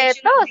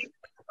pronunciation?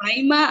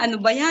 Paima,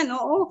 ano ba yan?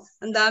 Oo,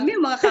 ang dami.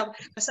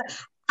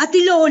 Ate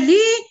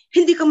Loli,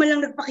 hindi ka man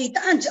lang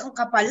nagpakita. Andiyan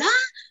ka pala.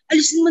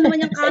 Alisin mo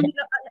naman yung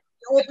camera.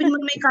 Open mo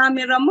na may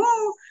camera mo.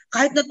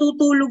 Kahit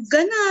natutulog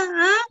ka na,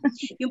 ha?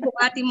 Yung po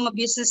ating mga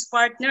business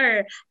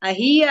partner,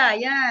 AHIA,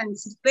 yan,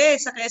 si Pe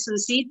sa Quezon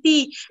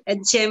City,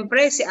 at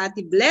syempre si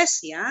Ate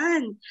Bless,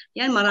 yan.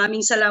 Yan,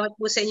 maraming salamat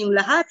po sa inyong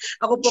lahat.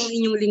 Ako po ang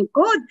inyong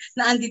lingkod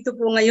na andito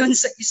po ngayon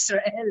sa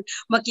Israel.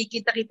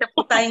 Makikita-kita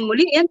po tayong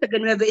muli. Yan,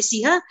 taga Nueva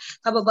Ecija,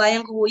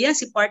 kababayan ko po yan,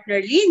 si Partner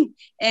Lynn,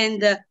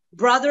 and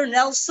Brother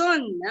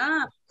Nelson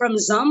from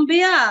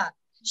Zambia.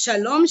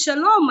 Shalom,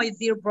 shalom, my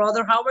dear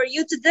brother. How are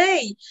you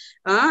today?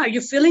 Are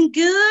you feeling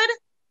good?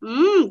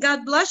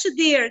 God bless you,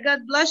 dear.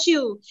 God bless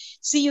you.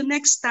 See you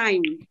next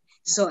time.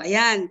 So,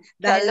 ayan.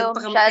 Dahil Shalom,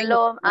 nagpakamatay.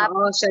 shalom.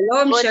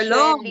 Shalom, Coach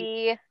shalom.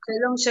 Relie.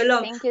 Shalom,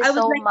 shalom. Thank you I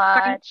would so like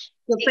much.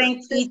 to thank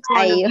each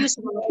one of Ayun. you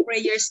sa mga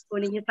prayers po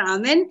ninyo sa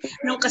amin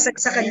nung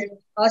kasagsakan.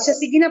 So,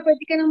 sige na,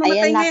 pwede ka nang mamatay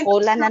Ayan, ngayon.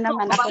 nakula na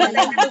naman. Ako na Mamatay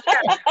naman. na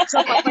siya. So,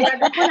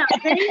 papayagan ko na,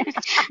 okay?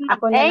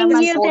 Ako na naman.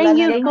 Kula na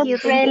naman. Thank you,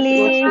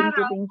 Relly.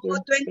 Thank you.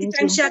 20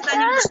 times yata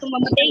yung gusto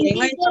mamatay.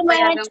 Ngayon,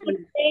 papayagan ko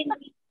na.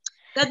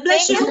 God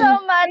bless Thank you so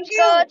much,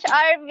 Coach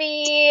RV.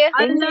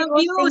 I love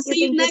you.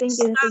 See you next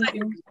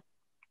time.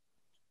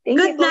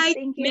 Good night,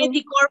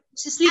 Medicorp.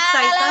 Sleep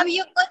tight. I love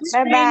you, Coach.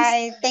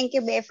 Bye-bye. Thank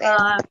you,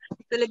 BFF.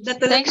 Tulog na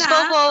tulog Thanks na. po,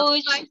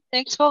 Coach.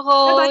 Thanks po,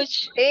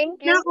 Coach. Thank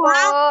you po,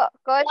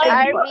 Coach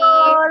RV.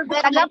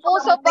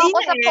 Taga-puso po ako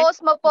sa post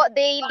mo po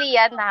daily,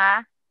 yan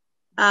ha.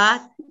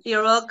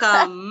 You're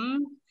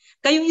welcome.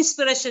 Kayong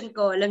inspiration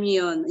ko, alam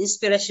niyo yun.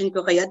 Inspiration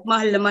ko kayo at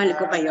mahal na mahal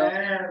ko kayo.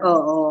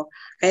 Oo.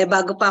 Kaya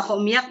bago pa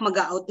ako umiyak,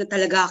 mag-out na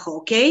talaga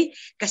ako, okay?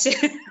 Kasi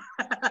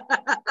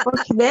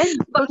Coach Ben,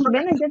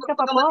 nandiyan ka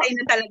pa po. Pagkamatay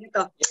na talaga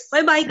to.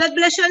 Bye-bye. God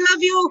bless you. I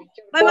love you.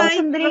 Bye-bye.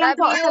 Sandali lang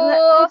po. Love you.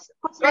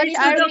 Coach Relly,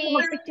 Coach sandali RV. po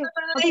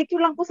magpicture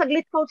lang po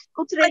saglit, Coach.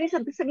 Coach Relly,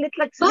 saglit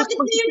lang. Bakit Magpicture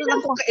ngayon lang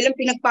lang po. po? Kailan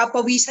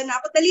pinagpapawisan na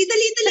ako. Dali.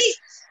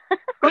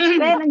 Coach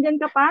Ben, nandiyan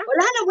ka pa?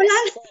 Wala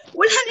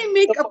na yung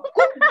makeup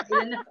ko.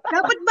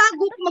 Dapat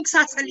bago ko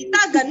magsasalita.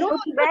 Ganun.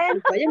 Coach Ben.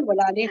 Ano ba yan?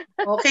 Wala na yun.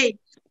 Okay.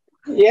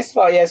 Yes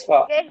po.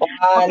 Okay.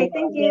 Okay,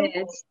 thank you.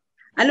 Yes.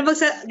 Ano bang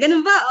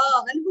ganun ba?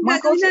 Ano bang Mga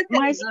gagawin coach, natin?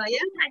 mga-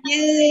 Yan.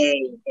 Yay.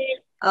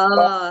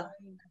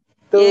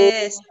 2,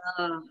 Yes.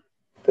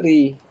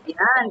 3.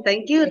 Yan.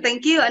 Thank you.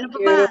 Ano pa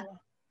ba?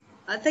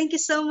 Thank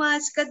you so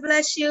much. God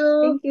bless you.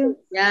 Thank you.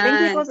 Yan. Thank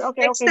you, Coach.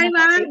 Okay, Next okay time, na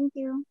po. ah. Thank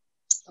you.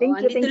 Thank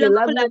you. Andito lang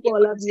Love ako you lagi po.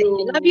 para Love sa inyo.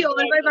 you. Love you all.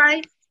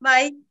 Bye-bye.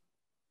 Bye.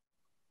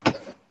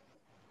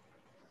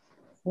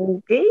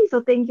 Okay,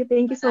 so thank you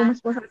so much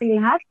po sa ating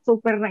lahat.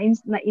 Super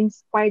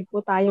na-inspired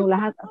po tayong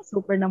lahat at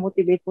super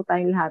na-motivate po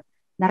tayong lahat.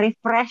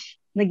 Na-refresh,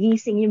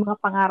 nagising yung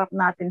mga pangarap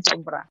natin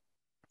sobra.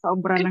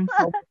 Sobra ng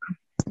sobra.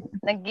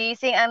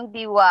 Nagising ang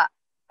diwa.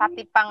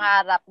 Pati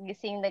pangarap.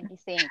 Gising na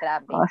gising.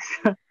 Grabe. Oh,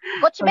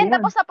 Coach Ben, yun.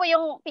 tapos na po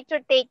yung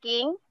picture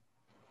taking?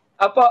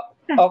 Apo,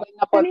 okay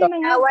na po to. Kanina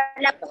nga.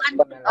 Wala po.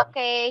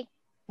 Okay.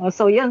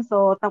 So yun,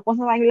 so tapos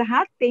na tayong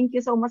lahat. Thank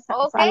you so much sa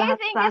Okay, lahat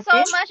thank sa you so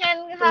atin. much and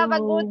have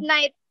a good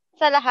night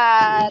sa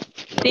lahat.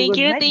 Thank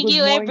Good you, night, thank good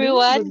you, morning,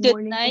 everyone. good Good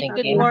morning night, po sa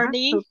good ating lahat.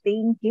 morning. So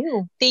thank you.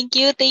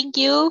 Thank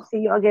you.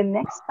 See you again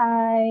next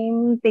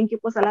time. Thank you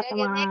po sa lahat ng See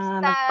you mga next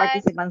time.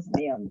 nag-participants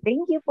ngayon.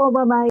 Thank you po.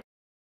 Bye-bye.